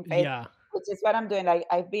gaining phase, Yeah. which is what I'm doing. Like,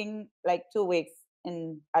 I've been like 2 weeks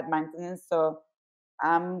in at maintenance, so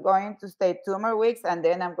I'm going to stay 2 more weeks, and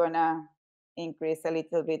then I'm gonna increase a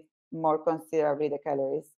little bit more considerably the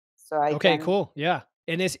calories, so I Okay, can. cool. Yeah.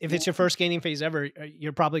 And if it's your Yeah. first gaining phase ever,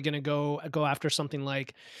 you're probably going to go after something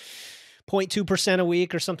like 0.2% a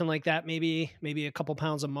week or something like that. Maybe a couple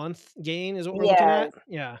pounds a month gain is what we're looking at. Yes,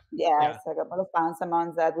 Yeah. yes, Yeah. a couple of pounds a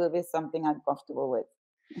month, that will be something I'm comfortable with.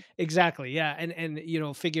 Exactly. Yeah.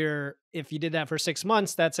 And figure if you did that for 6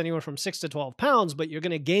 months, that's anywhere from 6 to 12 pounds, but you're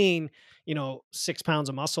gonna gain, 6 pounds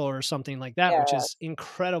of muscle or something like that, which Yes, is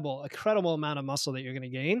incredible amount of muscle that you're gonna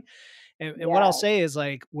gain. And what I'll yes, say is,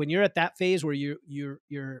 like, when you're at that phase where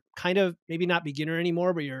you're kind of maybe not beginner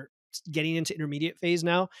anymore, but you're getting into intermediate phase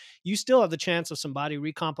now, you still have the chance of some body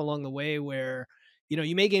recomp along the way where,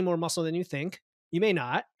 you may gain more muscle than you think. You may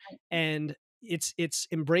not. And it's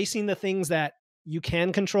embracing the things that you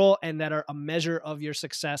can control and that are a measure of your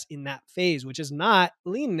success in that phase, which is not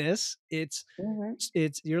leanness. hmm,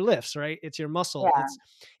 It's your lifts, right? It's your muscle. yeah, It's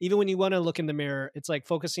even when you want to look in the mirror, it's like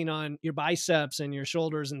focusing on your biceps and your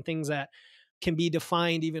shoulders and things that can be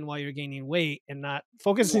defined even while you're gaining weight, and not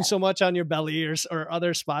focusing yeah, so much on your belly or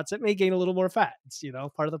other spots that may gain a little more fat. It's,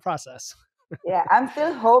 part of the process. yeah. I'm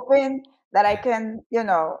still hoping that I can,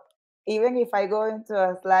 even if I go into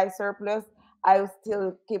a slight surplus, I will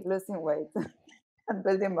still keep losing weight and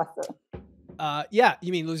building muscle. Yeah,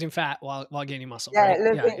 you mean losing fat while gaining muscle, Yeah, right?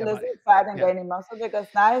 Yeah, losing yeah, body. losing fat and Yeah. gaining muscle, because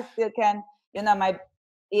now I still can, my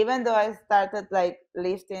even though I started like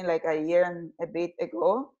lifting like a year and a bit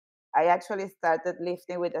ago, I actually started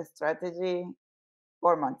lifting with a strategy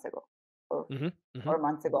 4 months ago, or Hmm. Hmm. 4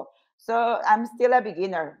 months ago. So I'm still a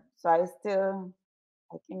beginner. So I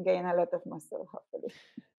can gain a lot of muscle, hopefully.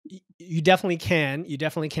 You definitely can. You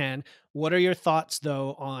definitely can. What are your thoughts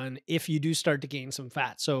though on if you do start to gain some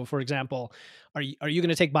fat? So, for example, are you going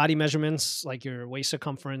to take body measurements like your waist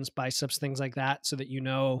circumference, biceps, things like that, so that you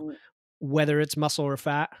know Mm. whether it's muscle or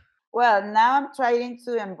fat? Well, now I'm trying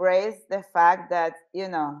to embrace the fact that,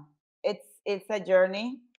 it's a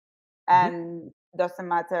journey, Hmm. and doesn't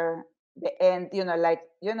matter the end, like,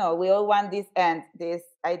 we all want this end, this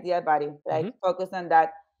ideal body, like, Hmm. focus on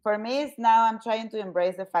that. For me, it's now I'm trying to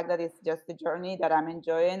embrace the fact that it's just a journey that I'm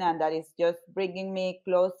enjoying, and that it's just bringing me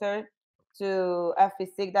closer to a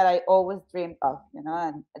physique that I always dreamed of, and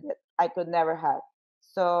that I could never have.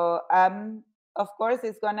 So, of course,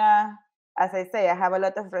 it's gonna, as I say, I have a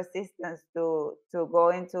lot of resistance to go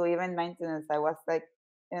into even maintenance. I was like,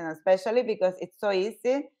 especially because it's so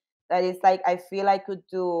easy, that it's like I feel I could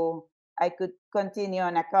continue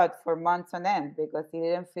on a cut for months on end, because it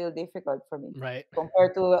didn't feel difficult for me Right.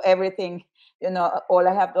 compared to everything, all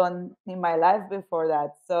I have done in my life before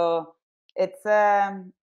that. So it's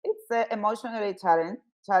emotionally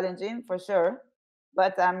challenging for sure,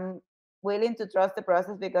 but I'm willing to trust the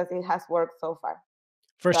process because it has worked so far.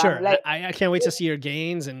 For So I'm sure. like, I can't wait to see your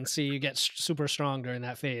gains and see you get super strong during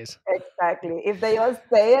that phase. exactly. If they all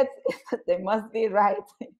say it, they must be right.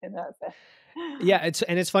 So. Yeah,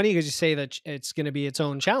 it's funny because you say that it's going to be its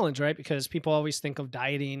own challenge, right? Because people always think of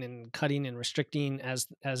dieting and cutting and restricting as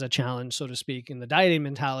a challenge, so to speak, in the dieting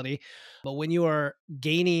mentality. But when you are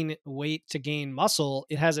gaining weight to gain muscle,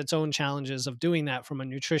 it has its own challenges of doing that from a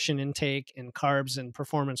nutrition intake and carbs and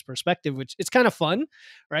performance perspective, which it's kind of fun,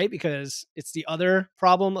 right? Because it's the other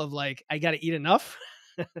problem of, like, I got to eat enough.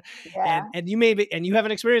 and Yeah, and you may be, and you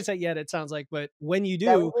haven't experienced that yet, it sounds like, but when you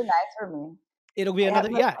that do, would be nice for me. it'll be I have another,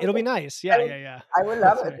 not yeah, it'll be tried it. nice. I Yeah, would, yeah, yeah. I would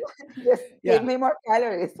love That's it. right. Just give Yeah. me more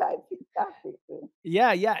calories. I'd be happy to.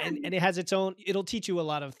 Yeah, yeah, and it has its own, it'll teach you a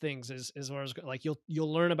lot of things as far as, like,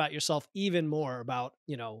 you'll learn about yourself even more about,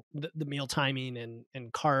 the meal timing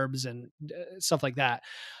and carbs and stuff like that.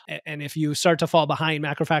 And if you start to fall behind,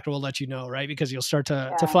 Macrofactor will let you know, right? Because you'll start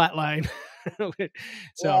to Yeah, flatline.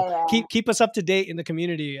 So yeah, yeah. keep us up to date in the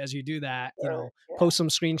community as you do that, Sure. Yeah. post some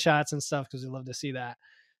screenshots and stuff because we love to see that.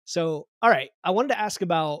 So, all right, I wanted to ask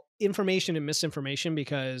about information and misinformation,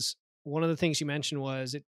 because one of the things you mentioned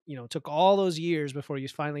was it, took all those years before you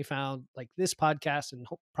finally found like this podcast and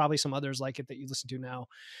probably some others like it that you listen to now.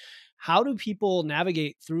 How do people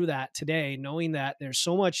navigate through that today, knowing that there's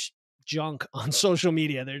so much junk on social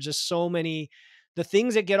media? There's just so many. The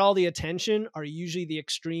things that get all the attention are usually the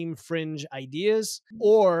extreme fringe ideas,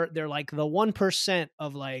 or they're like the 1%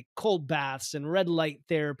 of like cold baths and red light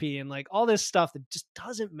therapy and like all this stuff that just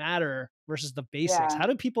doesn't matter versus the basics. Yeah. How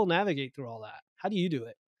do people navigate through all that? How do you do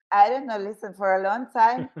it? I don't know. Listen, for a long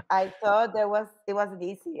time, I thought it wasn't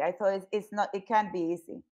easy. I thought it's not, it can't be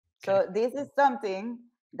easy. Okay. So this is something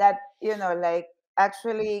that, like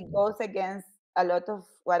actually goes against a lot of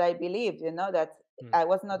what I believed, that Mm, I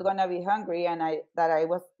was not gonna be hungry and that I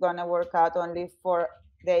was gonna work out only 4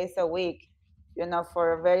 days a week,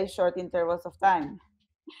 for very short intervals of time.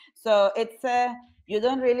 So it's you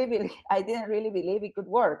don't really believe. I didn't really believe it could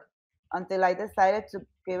work until I decided to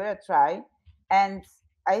give it a try. And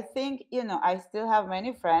I think I still have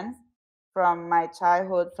many friends from my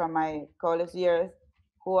childhood, from my college years,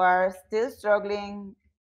 who are still struggling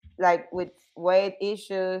like with weight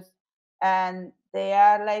issues, and they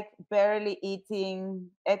are like barely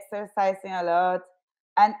eating, exercising a lot,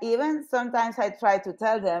 and even sometimes I try to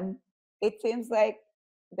tell them, it seems like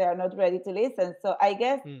they are not ready to listen. So I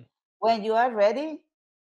guess mm, when you are ready,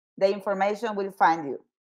 the information will find you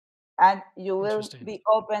and you will interesting. be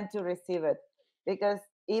open to receive it. Because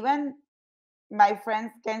even my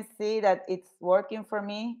friends can see that it's working for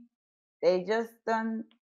me. They just don't,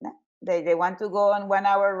 they want to go on 1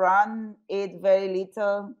 hour run, eat very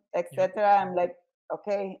little, Yep. etc. I'm like,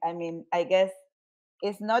 okay, I mean, I guess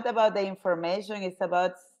it's not about the information, it's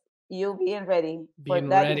about you being ready for Being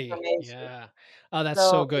that ready. information. Yeah. Oh, that's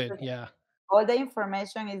so So good. because Yeah. all the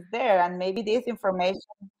information is there, and maybe this information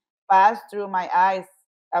passed through my eyes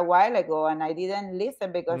a while ago and I didn't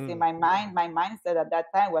listen because in Mm. my mind, my mindset at that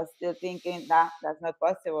time was still thinking, nah, that's not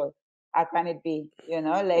possible. How can it be?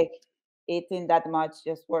 Like eating that much,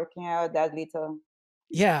 just working out that little.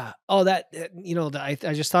 Yeah. Oh,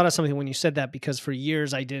 I just thought of something when you said that, because for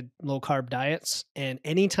years I did low carb diets. And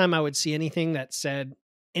anytime I would see anything that said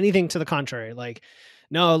anything to the contrary, like,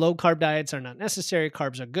 no, low carb diets are not necessary,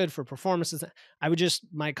 carbs are good for performances, I would just,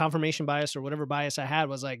 my confirmation bias or whatever bias I had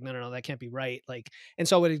was like, no, no, no, that can't be right. Like, and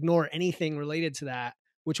so I would ignore anything related to that,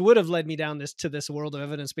 which would have led me down this world of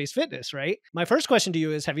evidence based fitness, right? My first question to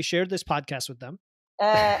you is, have you shared this podcast with them?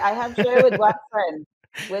 I have shared with one friend,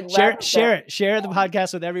 with one share of them. share it share the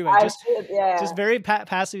podcast with everybody. I just should, just yeah, very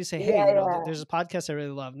passively say, hey, yeah, yeah, there's a podcast I really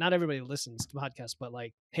love. Not everybody listens to podcasts, but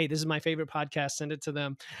like, hey, this is my favorite podcast, send it to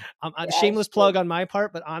them. A yeah, I shameless should. plug on my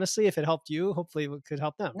part, but honestly, if it helped you, hopefully it could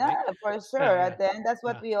help them, No, right? for Yeah, sure. yeah, At the end, that's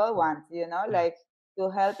what yeah, we all want, yeah, like to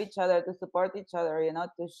help each other, to support each other,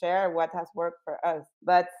 to share what has worked for us.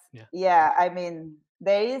 But yeah. yeah, I mean,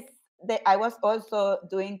 I was also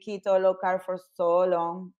doing keto low carb for so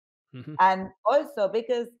long. Hmm. And also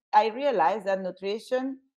because I realized that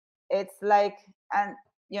nutrition, it's like, and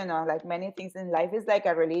like many things in life, is like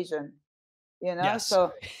a religion, Yes.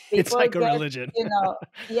 so It's people like a get, religion.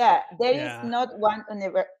 yeah, there is Yeah. not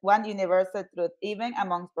one universal truth, even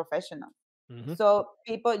amongst professionals. Hmm. So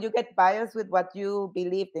people, you get biased with what you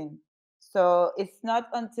believed in. So it's not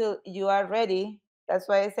until you are ready. That's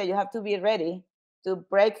why I say you have to be ready to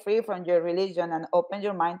break free from your religion and open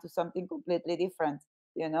your mind to something completely different,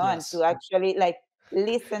 and to Yes. actually like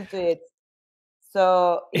listen to it.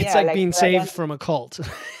 So It's yeah, like like being so I saved don't from a cult.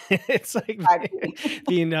 It's like exactly.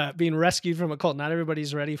 being rescued from a cult. Not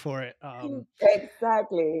everybody's ready for it. To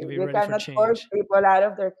Exactly. be You ready for cannot force change. people out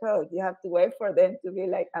of their code. You have to wait for them to be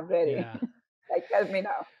like, I'm ready. Yeah. Like, help me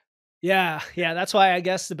now. Yeah, yeah, that's why I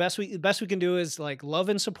guess the best we can do is like love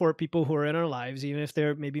and support people who are in our lives, even if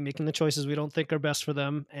they're maybe making the choices we don't think are best for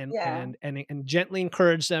them, and Yeah. and gently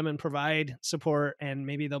encourage them and provide support, and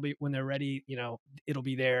maybe they'll be, when they're ready, it'll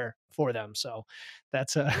be there for them. So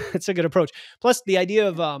that's a it's a good approach. Plus, the idea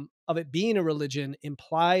of it being a religion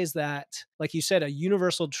implies that, like you said, a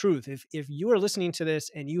universal truth. If you are listening to this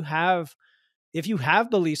and if you have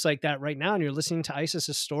beliefs like that right now and you're listening to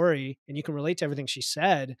Isis's story and you can relate to everything she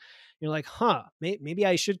said, you're like, huh, maybe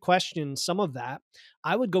I should question some of that.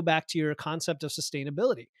 I would go back to your concept of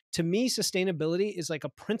sustainability. To me, sustainability is like a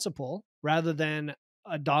principle rather than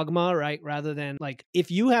a dogma, right? Rather than like, if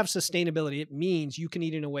you have sustainability, it means you can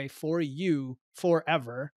eat in a way for you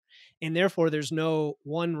forever. And therefore, there's no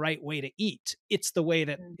one right way to eat. It's the way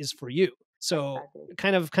that Mm, is for you. So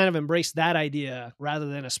exactly. kind of embrace that idea rather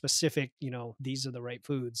than a specific, these are the right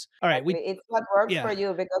foods. All right. Exactly. It's what works Yeah. for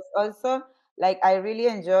you because also, like I really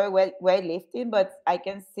enjoy weightlifting, but I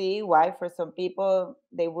can see why for some people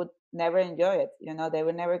they would never enjoy it. They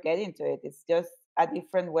would never get into it. It's just a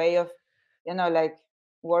different way of, like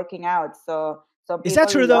working out. So some Is that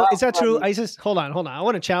people true though? love Is that true? running. Isis, hold on, hold on. I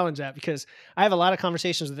want to challenge that because I have a lot of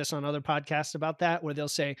conversations with this on other podcasts about that, where they'll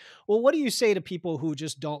say, "Well, what do you say to people who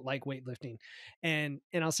just don't like weightlifting?" And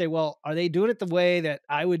I'll say, "Well, are they doing it the way that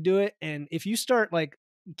I would do it? And if you start like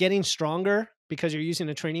getting stronger because you're using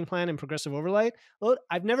a training plan and progressive overload, well,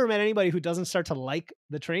 I've never met anybody who doesn't start to like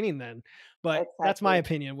the training then." But that's my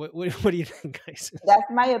Exactly. opinion. What do you think, Isis? That's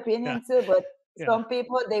my Yeah, opinion too, but yeah. some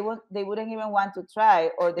people they wouldn't even want to try,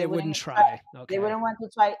 or They wouldn't try, try. they Okay. wouldn't want to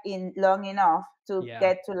try in long enough to Yeah.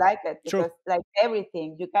 get to like it, True. because like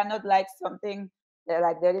everything, you cannot like something that,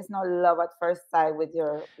 like, there is no love at first sight with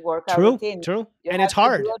your workout True. routine. True. You And have it's to do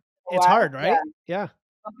hard. it for a It's while. hard, Yeah. right? Yeah.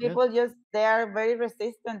 Some Yeah. people just they are very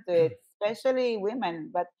resistant to it, especially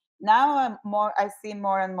women. But now I see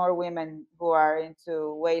more and more women who are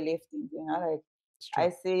into weightlifting. Like It's I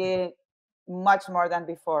true. see much more than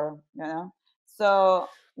before. So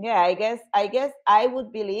yeah, I guess I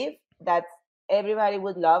would believe that everybody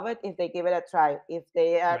would love it if they give it a try, if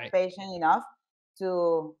they are Right. patient enough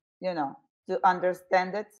to to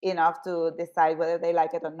understand it enough to decide whether they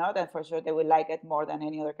like it or not. And for sure they will like it more than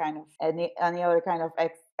any other kind of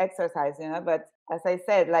exercise. But as I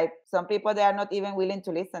said, like, some people, they are not even willing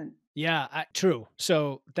to listen. Yeah, true.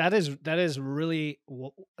 So that is really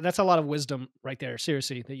that's a lot of wisdom right there.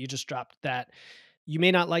 Seriously, that you just dropped. That you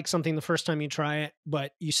may not like something the first time you try it,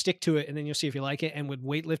 but you stick to it, and then you'll see if you like it. And with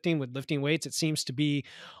weightlifting, with lifting weights, it seems to be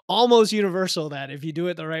almost universal that if you do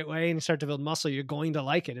it the right way and you start to build muscle, you're going to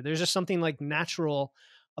like it. There's just something like natural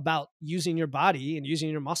about using your body and using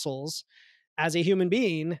your muscles as a human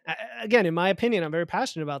being. Again, in my opinion, I'm very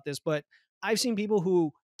passionate about this, but I've seen people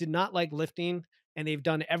who did not like lifting and they've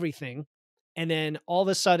done everything. And then all of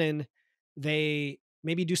a sudden they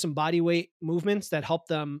maybe do some body weight movements that help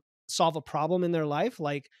them solve a problem in their life,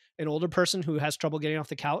 like an older person who has trouble getting off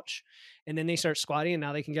the couch. And then they start squatting and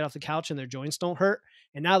now they can get off the couch and their joints don't hurt.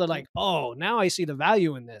 And now they're like, oh, now I see the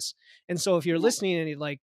value in this. And so if you're Yeah, listening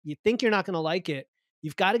and you think you're not going to like it,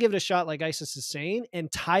 you've got to give it a shot, like Isis is saying,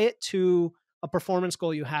 and tie it to a performance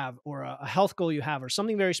goal you have, or a health goal you have, or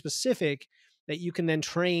something very specific that you can then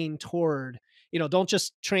train toward. Don't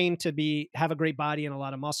just train to have a great body and a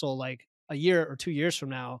lot of muscle like a year or 2 years from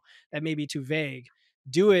now. That may be too vague.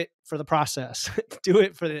 Do it for the process. Do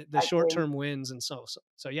it for the exactly. short-term wins. And so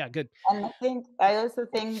yeah, good. And I also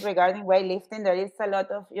think regarding weightlifting, there is a lot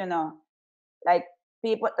of, like,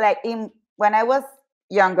 people, like, in when I was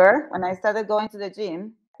younger, when I started going to the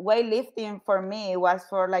gym, weightlifting for me was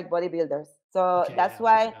for like bodybuilders. So Okay. that's Yeah.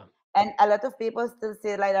 why, Yeah. and a lot of people still see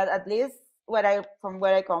it like that, at least where I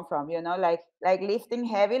come from, like lifting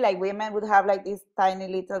heavy, like women would have like these tiny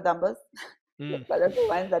little dumbbells, the Mm, colorful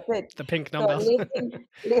ones, that's it. the pink So dumbbells.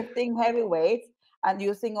 lifting heavy weights and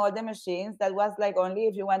using all the machines, that was like only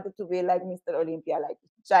if you wanted to be like Mr. Olympia, like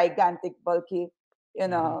gigantic, bulky, you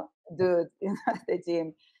Hmm. know, dude, at the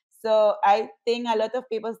gym. So I think a lot of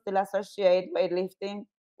people still associate weightlifting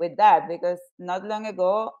with that, because not long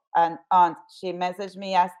ago an aunt, she messaged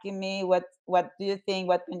me asking me, what do you think,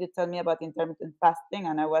 what can you tell me about intermittent fasting?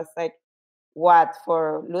 And I was like, what,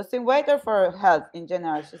 for losing weight or for health in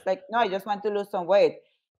general? She's like, no, I just want to lose some weight.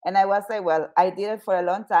 And I was like, well, I did it for a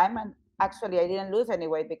long time, and actually I didn't lose any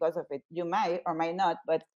weight because of it. You might or might not,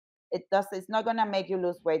 but it's not going to make you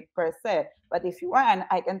lose weight per se. But if you want,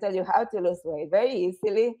 I can tell you how to lose weight very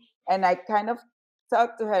easily. And I kind of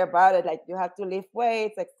talked to her about it, like, you have to lift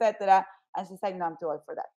weights, etc. And she's like, no, I'm too old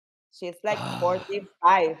for that. She's like Ah,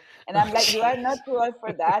 45. And oh, I'm like, you are not jeez. too old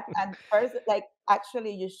for that. And first, like,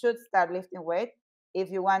 actually, you should start lifting weight if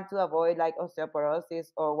you want to avoid like osteoporosis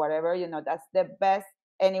or whatever. That's the best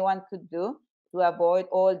anyone could do to avoid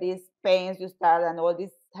all these pains you start, and all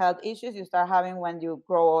these health issues you start having when you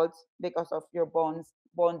grow old, because of your bone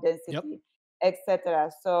Yep. density, etc.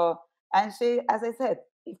 So, and she, as I said,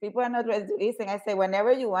 if people are not ready to listen, I say,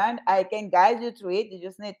 whenever you want, I can guide you through it. You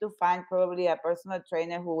just need to find probably a personal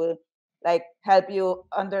trainer who will like help you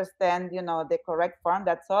understand, the correct form.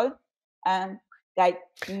 That's all. And like,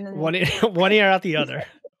 One ear, one ear out the other.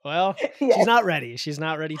 Well, she's yes, not ready. She's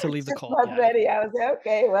not ready to leave the she's cult not yet. ready. I was like,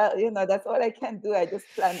 okay, well, that's all I can do. I just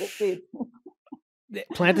plant the seed.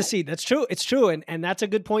 Plant the seed. That's true. It's true. And that's a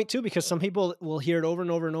good point too, because some people will hear it over and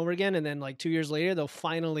over and over again. And then like 2 years later, they'll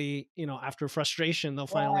finally, after frustration, they'll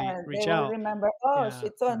finally Yeah, they reach will out. remember. Oh, Yeah. she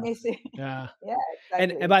told me she. Yeah. Yeah,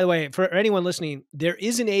 And exactly. by the way, for anyone listening, there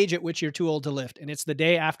is an age at which you're too old to lift, and it's the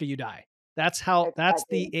day after you die. that's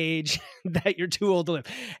the Exactly. age that you're too old to live.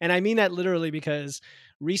 And I mean that literally, because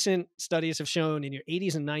recent studies have shown in your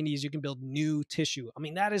 80s and 90s you can build new tissue. I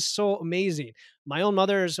mean, that is so amazing. My own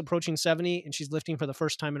mother is approaching 70 and she's lifting for the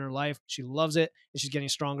first time in her life. She loves it and she's getting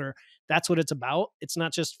stronger. That's what it's about. It's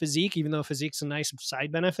not just physique, even though physique's a nice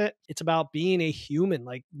side benefit. It's about being a human.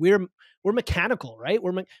 Like we're mechanical, right?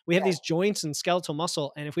 We have Yes. these joints and skeletal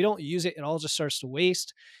muscle, and if we don't use it, it all just starts to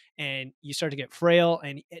waste, and you start to get frail.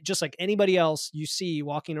 And just like anybody else you see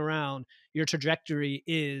walking around, your trajectory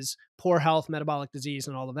is poor health, metabolic disease,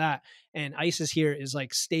 and all of that. And Isis here is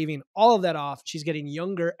like staving all of that off. She's getting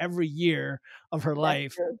younger every year of her That's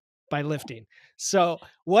life true. by lifting. So,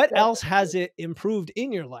 what That's else has it improved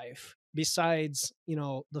in your life besides,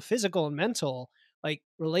 the physical and mental, like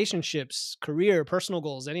relationships, career, personal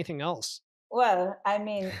goals, anything else? Well, I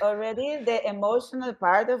mean, already the emotional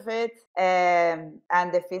part of it, and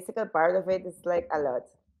the physical part of it is like a lot.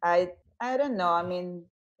 I don't know. I mean,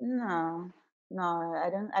 no, no, I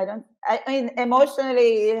don't. I mean,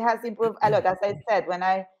 emotionally, it has improved a lot. As I said, when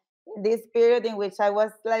I in this period in which I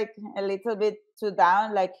was like a little bit too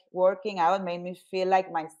down, like working out made me feel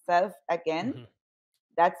like myself again. Mhm.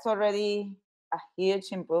 That's already a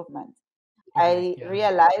huge improvement. Agree. I Yeah.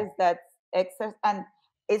 realized that exercise, and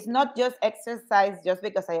it's not just exercise just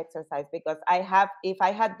because I exercise, because if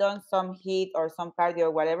I had done some heat or some cardio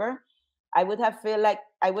or whatever, I would have feel like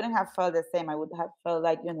I wouldn't have felt the same. I would have felt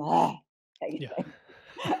like, like, Yeah.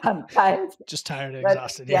 I'm tired. Just tired and But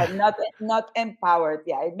exhausted. yeah, Yeah. not empowered.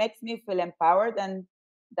 Yeah, it makes me feel empowered, and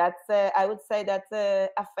that's I would say that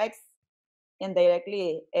affects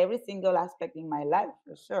indirectly every single aspect in my life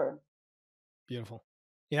for sure. Beautiful.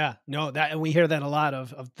 Yeah, no, that, and we hear that a lot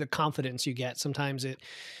of the confidence you get. Sometimes it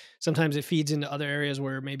feeds into other areas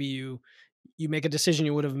where maybe you make a decision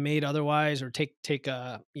you would have made otherwise, or take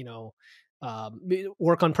a,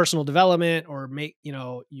 work on personal development, or make,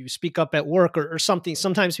 you speak up at work, or something.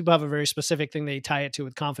 Sometimes people have a very specific thing they tie it to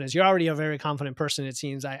with confidence. You're already a very confident person, it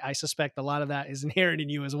seems. I suspect a lot of that is inherent in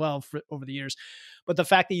you as well over the years. But the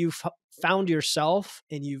fact that you've found yourself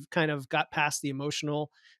and you've kind of got past the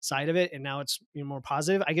emotional side of it, and now it's, more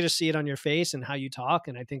positive. I can just see it on your face and how you talk,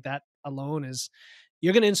 and I think that alone is,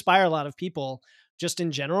 you're going to inspire a lot of people just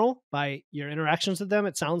in general by your interactions with them.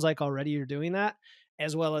 It sounds like already you're doing that,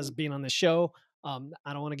 as well as being on the show. I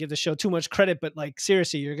don't want to give the show too much credit, but like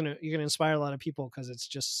seriously, you're gonna inspire a lot of people because it's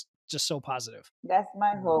just so positive. That's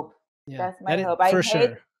my hope. Yeah, That's my that is hope. for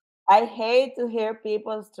sure. I hate to hear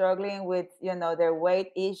people struggling with, their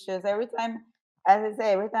weight issues. Every time, as I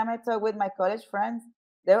say, every time I talk with my college friends,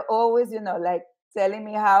 they're always, like telling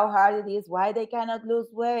me how hard it is, why they cannot lose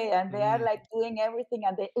weight, and they are Mm. like doing everything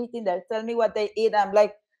and they're eating. They tell me what they eat. I'm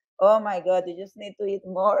like, oh my God, you just need to eat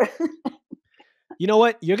more. You know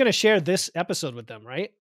what? You're gonna share this episode with them,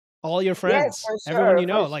 right? All your Yes, friends, everyone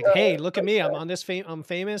for like, sure, hey, look for at me. I'm sure. on this I'm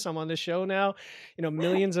famous. I'm on this show now.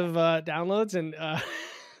 Millions of downloads, and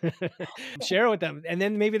share it with them, and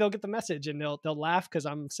then maybe they'll get the message and they'll laugh because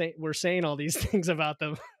we're saying all these things about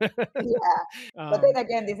them. Yeah. But um, then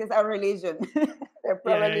again, this is our religion. They're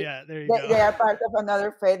yeah, yeah, probably yeah. There you they, go. they are part of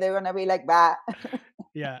another faith. They're gonna be like that.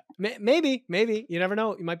 Yeah, maybe you never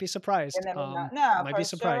know. You might be You surprised. never know. No, Might be for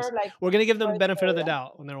sure. surprised. Like We're gonna give them for the benefit sure, of the yeah.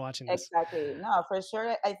 doubt when they're watching this. Exactly. No, for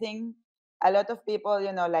sure. I think a lot of people,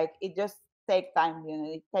 like it just takes time.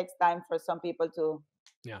 It takes time for some people to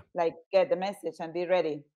Yeah. like get the message and be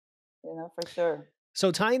ready. For sure. So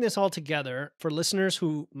tying this all together for listeners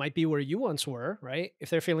who might be where you once were, right? If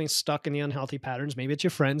they're feeling stuck in the unhealthy patterns, maybe it's your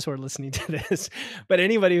friends who are listening to this, but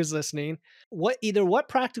anybody who's listening, what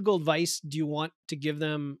practical advice do you want to give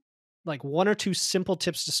them? Like one or two simple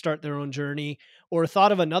tips to start their own journey, or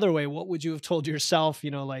thought of another way, what would you have told yourself,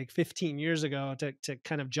 like 15 years ago to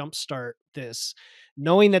kind of jumpstart this,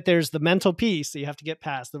 knowing that there's the mental piece that you have to get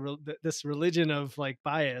past, this religion of like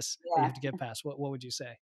bias that you Yeah. have to get past. What would you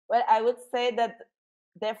say? Well, I would say that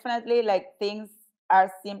definitely like things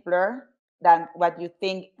are simpler than what you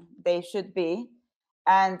think they should be.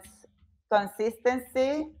 And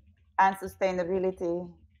consistency and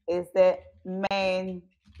sustainability is the main,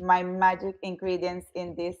 my magic ingredients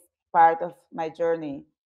in this part of my journey.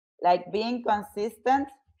 Like being consistent,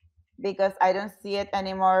 because I don't see it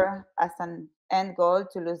anymore as an end goal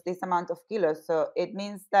to lose this amount of kilos. So it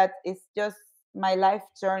means that it's just my life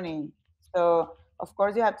journey. So of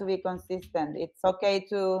course you have to be consistent. It's okay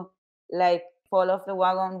to like fall off the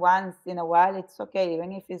wagon once in a while. It's okay,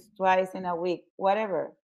 even if it's twice in a week,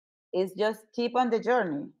 whatever. It's just keep on the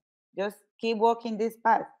journey. Just keep walking this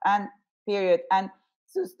path and period. And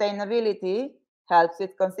sustainability helps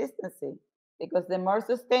with consistency, because the more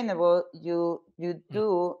sustainable you Mm,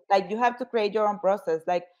 do, like you have to create your own process.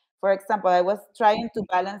 Like For example, I was trying to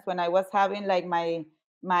balance when I was having like my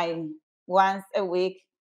once a week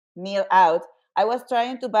meal out. I was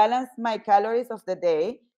trying to balance my calories of the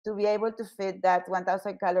day to be able to fit that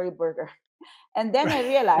 1,000 calorie burger. And then I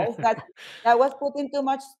realized that that was putting too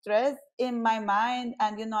much stress in my mind,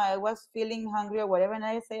 and I was feeling hungry or whatever. And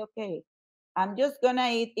I say, okay, I'm just gonna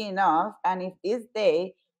eat enough, and if this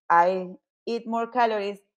day I eat more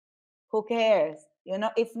calories, who cares?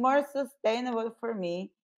 It's more sustainable for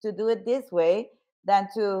me to do it this way than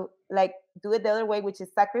to like do it the other way, which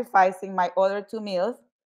is sacrificing my other two meals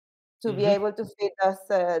to be Hmm. able to feed us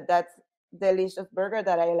that delicious burger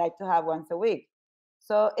that I like to have once a week.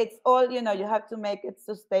 So it's all, you have to make it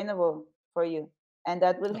sustainable for you, and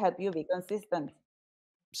that will help you be consistent.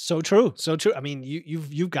 So true. So true. I mean,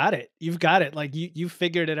 you've got it. You've got it. Like you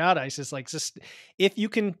figured it out. Isis. Like just if you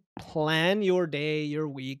can plan your day, your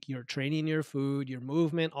week, your training, your food, your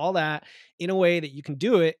movement, all that in a way that you can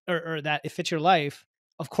do it or that it fits your life,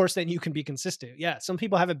 of course, then you can be consistent. Yeah. Some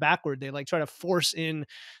people have it backward. They like try to force in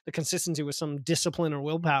the consistency with some discipline or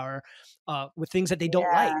willpower with things that they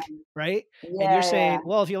don't Yeah, like. Right. And you're yeah, yeah. saying,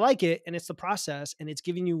 well, if you like it and it's the process and it's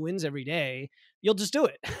giving you wins every day, you'll just do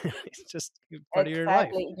it. It's just part of your life.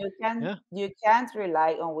 Exactly. Yeah. You can't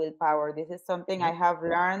rely on willpower. This is something I Yep. have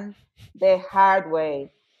learned the hard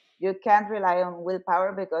way. You can't rely on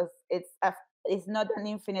willpower because it's not an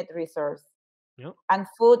infinite resource, Yep. and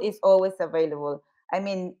food is always available. I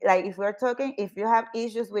mean, like if we're talking, if you have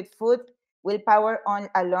issues with food, willpower on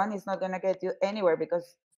alone is not gonna get you anywhere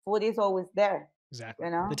because food is always there. Exactly.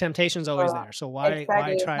 You The know. temptation's always So there. So why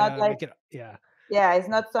exactly, it's try not to like, make it yeah. yeah, it's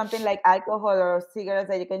not something like alcohol or cigarettes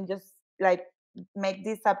that you can just like make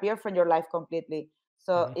disappear from your life completely.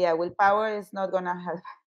 So Mhm. yeah, willpower is not gonna help.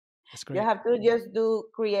 That's You great. have to just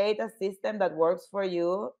create a system that works for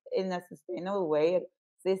you in a sustainable way, a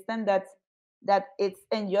system that it's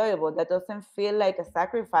enjoyable, that doesn't feel like a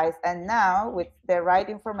sacrifice. And now with the right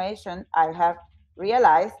information, I have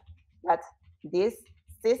realized that this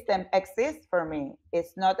system exists for me.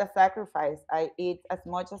 It's not a sacrifice. I eat as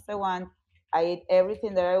much as I want. I eat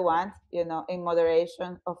everything that I want, in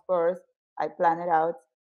moderation, of course. I plan it out,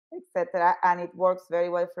 etc. And it works very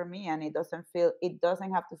well for me, and it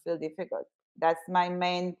doesn't have to feel difficult. That's my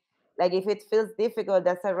main, like, if it feels difficult,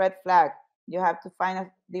 that's a red flag. You have to find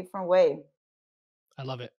a different way. I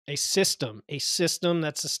love it. A system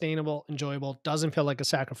that's sustainable, enjoyable, doesn't feel like a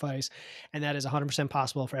sacrifice, and that is 100%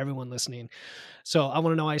 possible for everyone listening. So I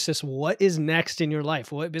want to know, Isis, what is next in your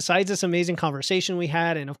life? What besides this amazing conversation we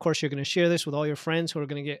had, and of course you're going to share this with all your friends who are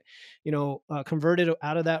going to get, converted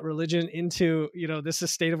out of that religion into, this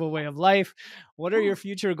sustainable way of life. What are your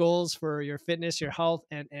future goals for your fitness, your health,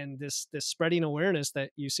 and this spreading awareness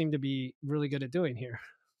that you seem to be really good at doing here?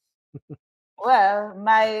 Well,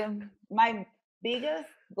 my biggest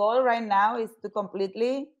goal right now is to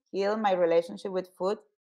completely heal my relationship with food,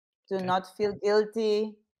 to Okay. not feel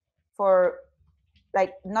guilty for,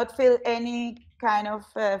 like, not feel any kind of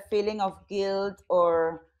feeling of guilt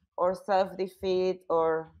or self defeat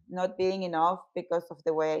or not being enough because of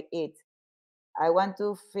the way I eat. I want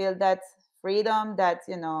to feel that freedom that,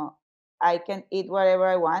 I can eat whatever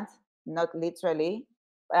I want, not literally,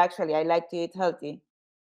 but actually I like to eat healthy.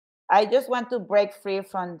 I just want to break free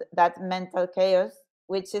from that mental chaos,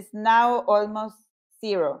 which is now almost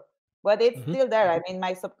zero, but it's Hmm. still there. I mean,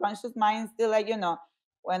 my subconscious mind still, like,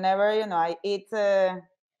 whenever, I eat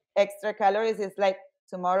extra calories, it's like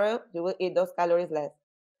tomorrow you will eat those calories less.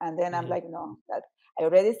 And then I'm Hmm. like, no, that I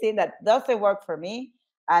already see that doesn't work for me.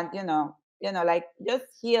 And, like, just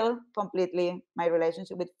heal completely my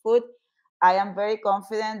relationship with food. I am very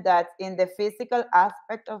confident that in the physical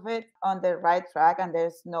aspect of it, on the right track, and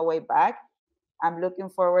there's no way back. I'm looking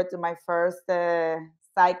forward to my first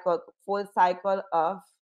full cycle of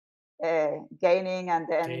gaining and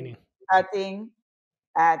then Gaining. cutting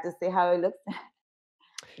to see how it looks.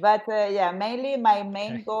 But yeah, mainly my Okay.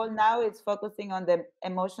 main goal now is focusing on the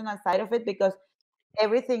emotional side of it, because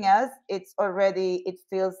everything else, it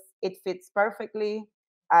fits perfectly.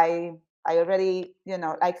 I i already,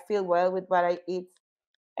 like, feel well with what I eat,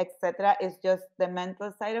 etc. It's just the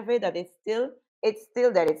mental side of it that it's still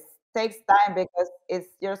there. It takes time because it's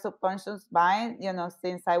your subconscious mind,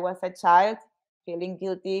 since I was a child, feeling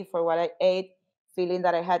guilty for what I ate, feeling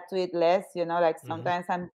that I had to eat less, like Hmm. sometimes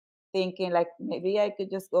I'm thinking like maybe I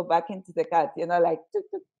could just go back into the cut, like tuk,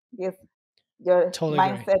 tuk, this your Totally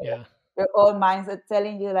agree. mindset, Yeah. your own mindset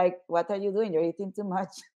telling you like, what are you doing? You're eating too much.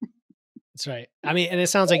 That's right. I mean, and it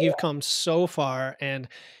sounds like you've come so far, and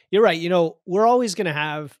you're right. We're always going to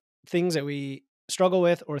have things that we struggle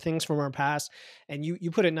with or things from our past. And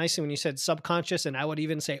you put it nicely when you said subconscious, and I would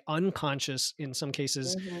even say unconscious in some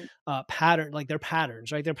cases, Hmm. pattern, like they're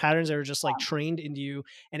patterns, right? They're patterns that are just like trained into you.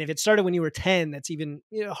 And if it started when you were 10, that's even,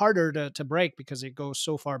 harder to break because it goes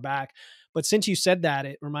so far back. But since you said that,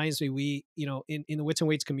 it reminds me, in the Wits and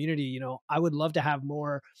Weights community, I would love to have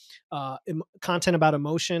more content about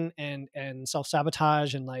emotion and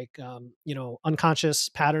self-sabotage and like, unconscious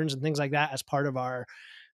patterns and things like that as part of our,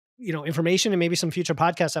 information, and maybe some future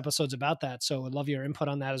podcast episodes about that. So I'd love your input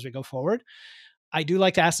on that as we go forward. I do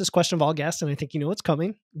like to ask this question of all guests, and I think you know what's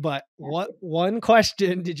coming, but what one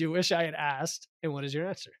question did you wish I had asked, and what is your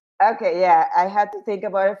answer? Okay, yeah, I had to think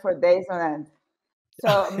about it for days on end.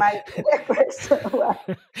 So my question was,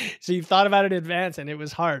 So you've thought about it in advance and it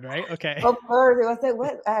was hard, right? Okay. of course, it was like,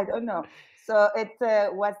 what? I don't know. So it's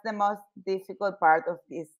what's the most difficult part of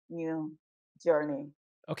this new journey?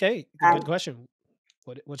 Okay. Good And question.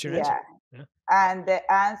 What's your answer? yeah, Yeah. and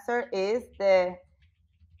the answer is the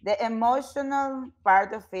emotional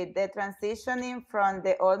part of it, the transitioning from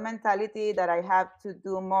the old mentality that I have to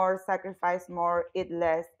do more, sacrifice more, eat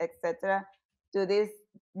less, etc., to this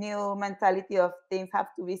new mentality of things have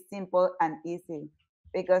to be simple and easy,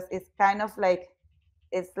 because it's like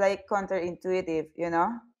counterintuitive,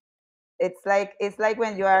 it's like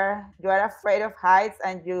when you are afraid of heights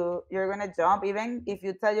and you're gonna jump. Even if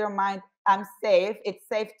you tell your mind, I'm safe, it's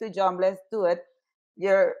safe to jump, let's do it,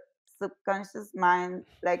 your subconscious mind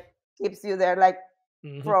like keeps you there like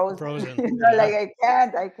frozen. Frozen. Like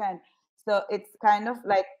Yeah. I can't. So it's kind of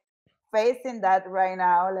like facing that right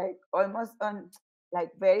now, like almost on like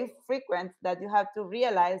very frequent, that you have to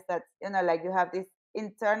realize that like you have this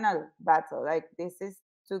internal battle, like this is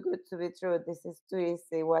too good to be true, this is too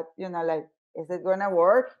easy, what, like, is it gonna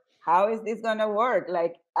work? How is this gonna work?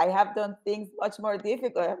 Like, I have done things much more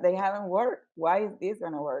difficult, they haven't worked, why is this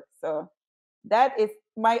gonna work? So that is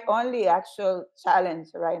my only actual challenge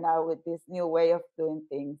right now with this new way of doing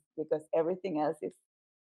things, because everything else is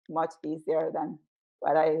much easier than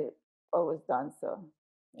what I always done. So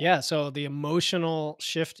yeah. Yeah. So the emotional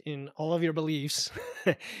shift in all of your beliefs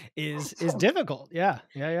is difficult. Yeah.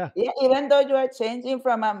 Yeah. Yeah. Yeah, even though you are changing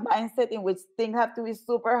from a mindset in which things have to be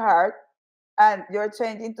super hard and you're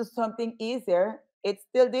changing to something easier, it's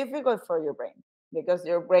still difficult for your brain, because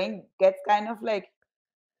your brain gets kind of like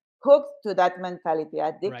hooked to that mentality,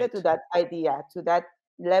 addicted to Right. that idea, to that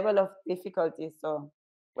level of difficulty. So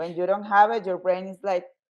when you don't have it, your brain is like,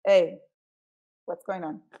 hey, what's going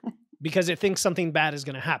on? Because it thinks something bad is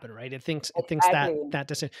going to happen, right? It thinks that Exactly. that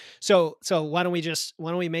decision. So why don't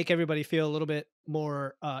we make everybody feel a little bit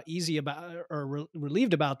more easy about or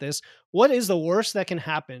relieved about this? What is the worst that can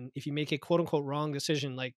happen if you make a quote unquote wrong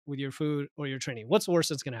decision, like with your food or your training? What's the worst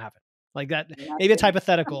that's going to happen? Like that, maybe it's Nothing.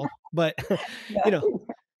 hypothetical, but you know, Nothing.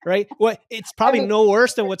 right? Well, it's I probably mean, no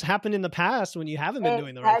worse than what's happened in the past when you haven't been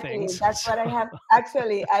doing the right exactly. things. That's So what I have.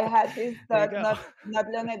 Actually, I had this there you thought go. not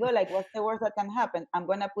long ago. Like, what's the worst that can happen? I'm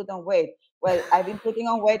gonna put on weight. Well, I've been putting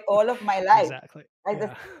on weight all of my life. Exactly. Like the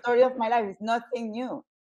Yeah. story of my life is nothing new.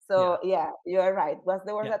 Yeah. So yeah, you're right. What's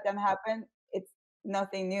the worst Yeah. that can happen? It's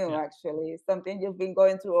nothing new. Yeah. Actually, it's something you've been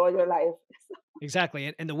going through all your life.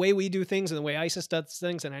 Exactly. And the way we do things and the way ISIS does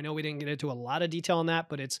things, and I know we didn't get into a lot of detail on that,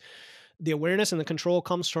 but it's the awareness and the control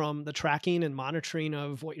comes from the tracking and monitoring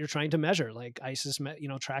of what you're trying to measure. Like ISIS,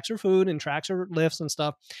 tracks your food and tracks your lifts and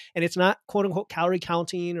stuff. And it's not quote unquote calorie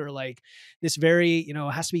counting or like this very, it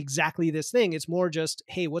has to be exactly this thing. It's more just,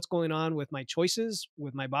 hey, what's going on with my choices,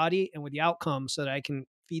 with my body, and with the outcome so that I can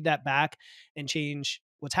feed that back and change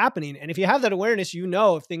what's happening. And if you have that awareness,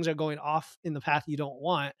 if things are going off in the path you don't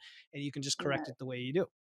want, and you can just correct Yeah. it the way you do.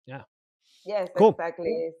 Yeah. Yes, Cool.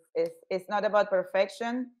 exactly. It's not about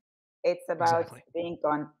perfection. It's about Exactly. being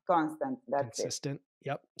constant. That's it. Consistent.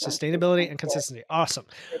 Yep. Sustainability Consistent. and Yes, consistency. Awesome.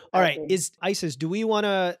 All right. exactly. Is ISIS, do we want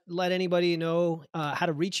to let anybody know how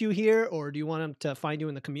to reach you here, or do you want them to find you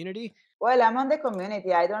in the community? Well, I'm on the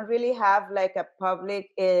community. I don't really have like a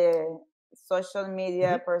public social Hmm.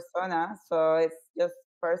 media persona, so it's just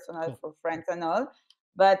personal Cool. for friends and all.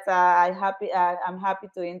 But I'm happy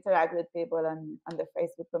to interact with people on the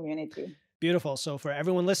Facebook community. Beautiful. So for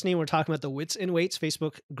everyone listening, we're talking about the Wits and Weights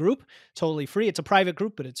Facebook group. Totally free. It's a private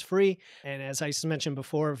group, but it's free. And as I mentioned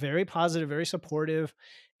before, very positive, very supportive.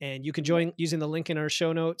 And you can Yeah, join using the link in our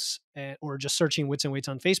show notes or just searching Wits and Weights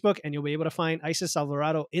on Facebook, and you'll be able to find Isis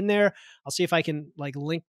Alvarado in there. I'll see if I can like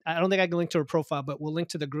link. I don't think I can link to her profile, but we'll link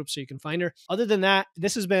to the group so you can find her. Other than that,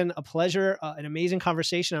 this has been a pleasure, an amazing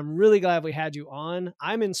conversation. I'm really glad we had you on.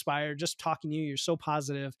 I'm inspired just talking to you. You're so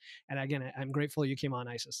positive. And again, I'm grateful you came on,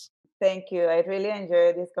 Isis. thank you. I really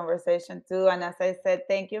enjoyed this conversation too. And as I said,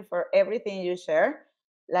 thank you for everything you share.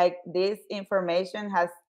 like this information has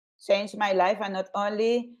changed my life, and not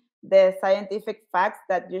only the scientific facts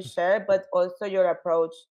that you share, but also your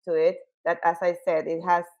approach to it. That, as I said, it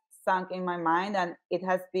has sunk in my mind, and it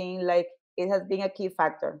has been a key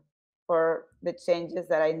factor for the changes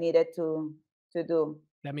that I needed to do.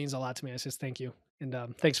 That means a lot to me. I says thank you. And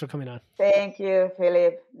thanks for coming on. Thank you,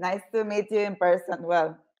 Philip. Nice to meet you in person.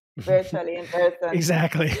 Well, virtually in person.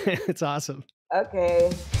 Exactly. It's awesome.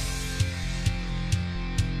 Okay.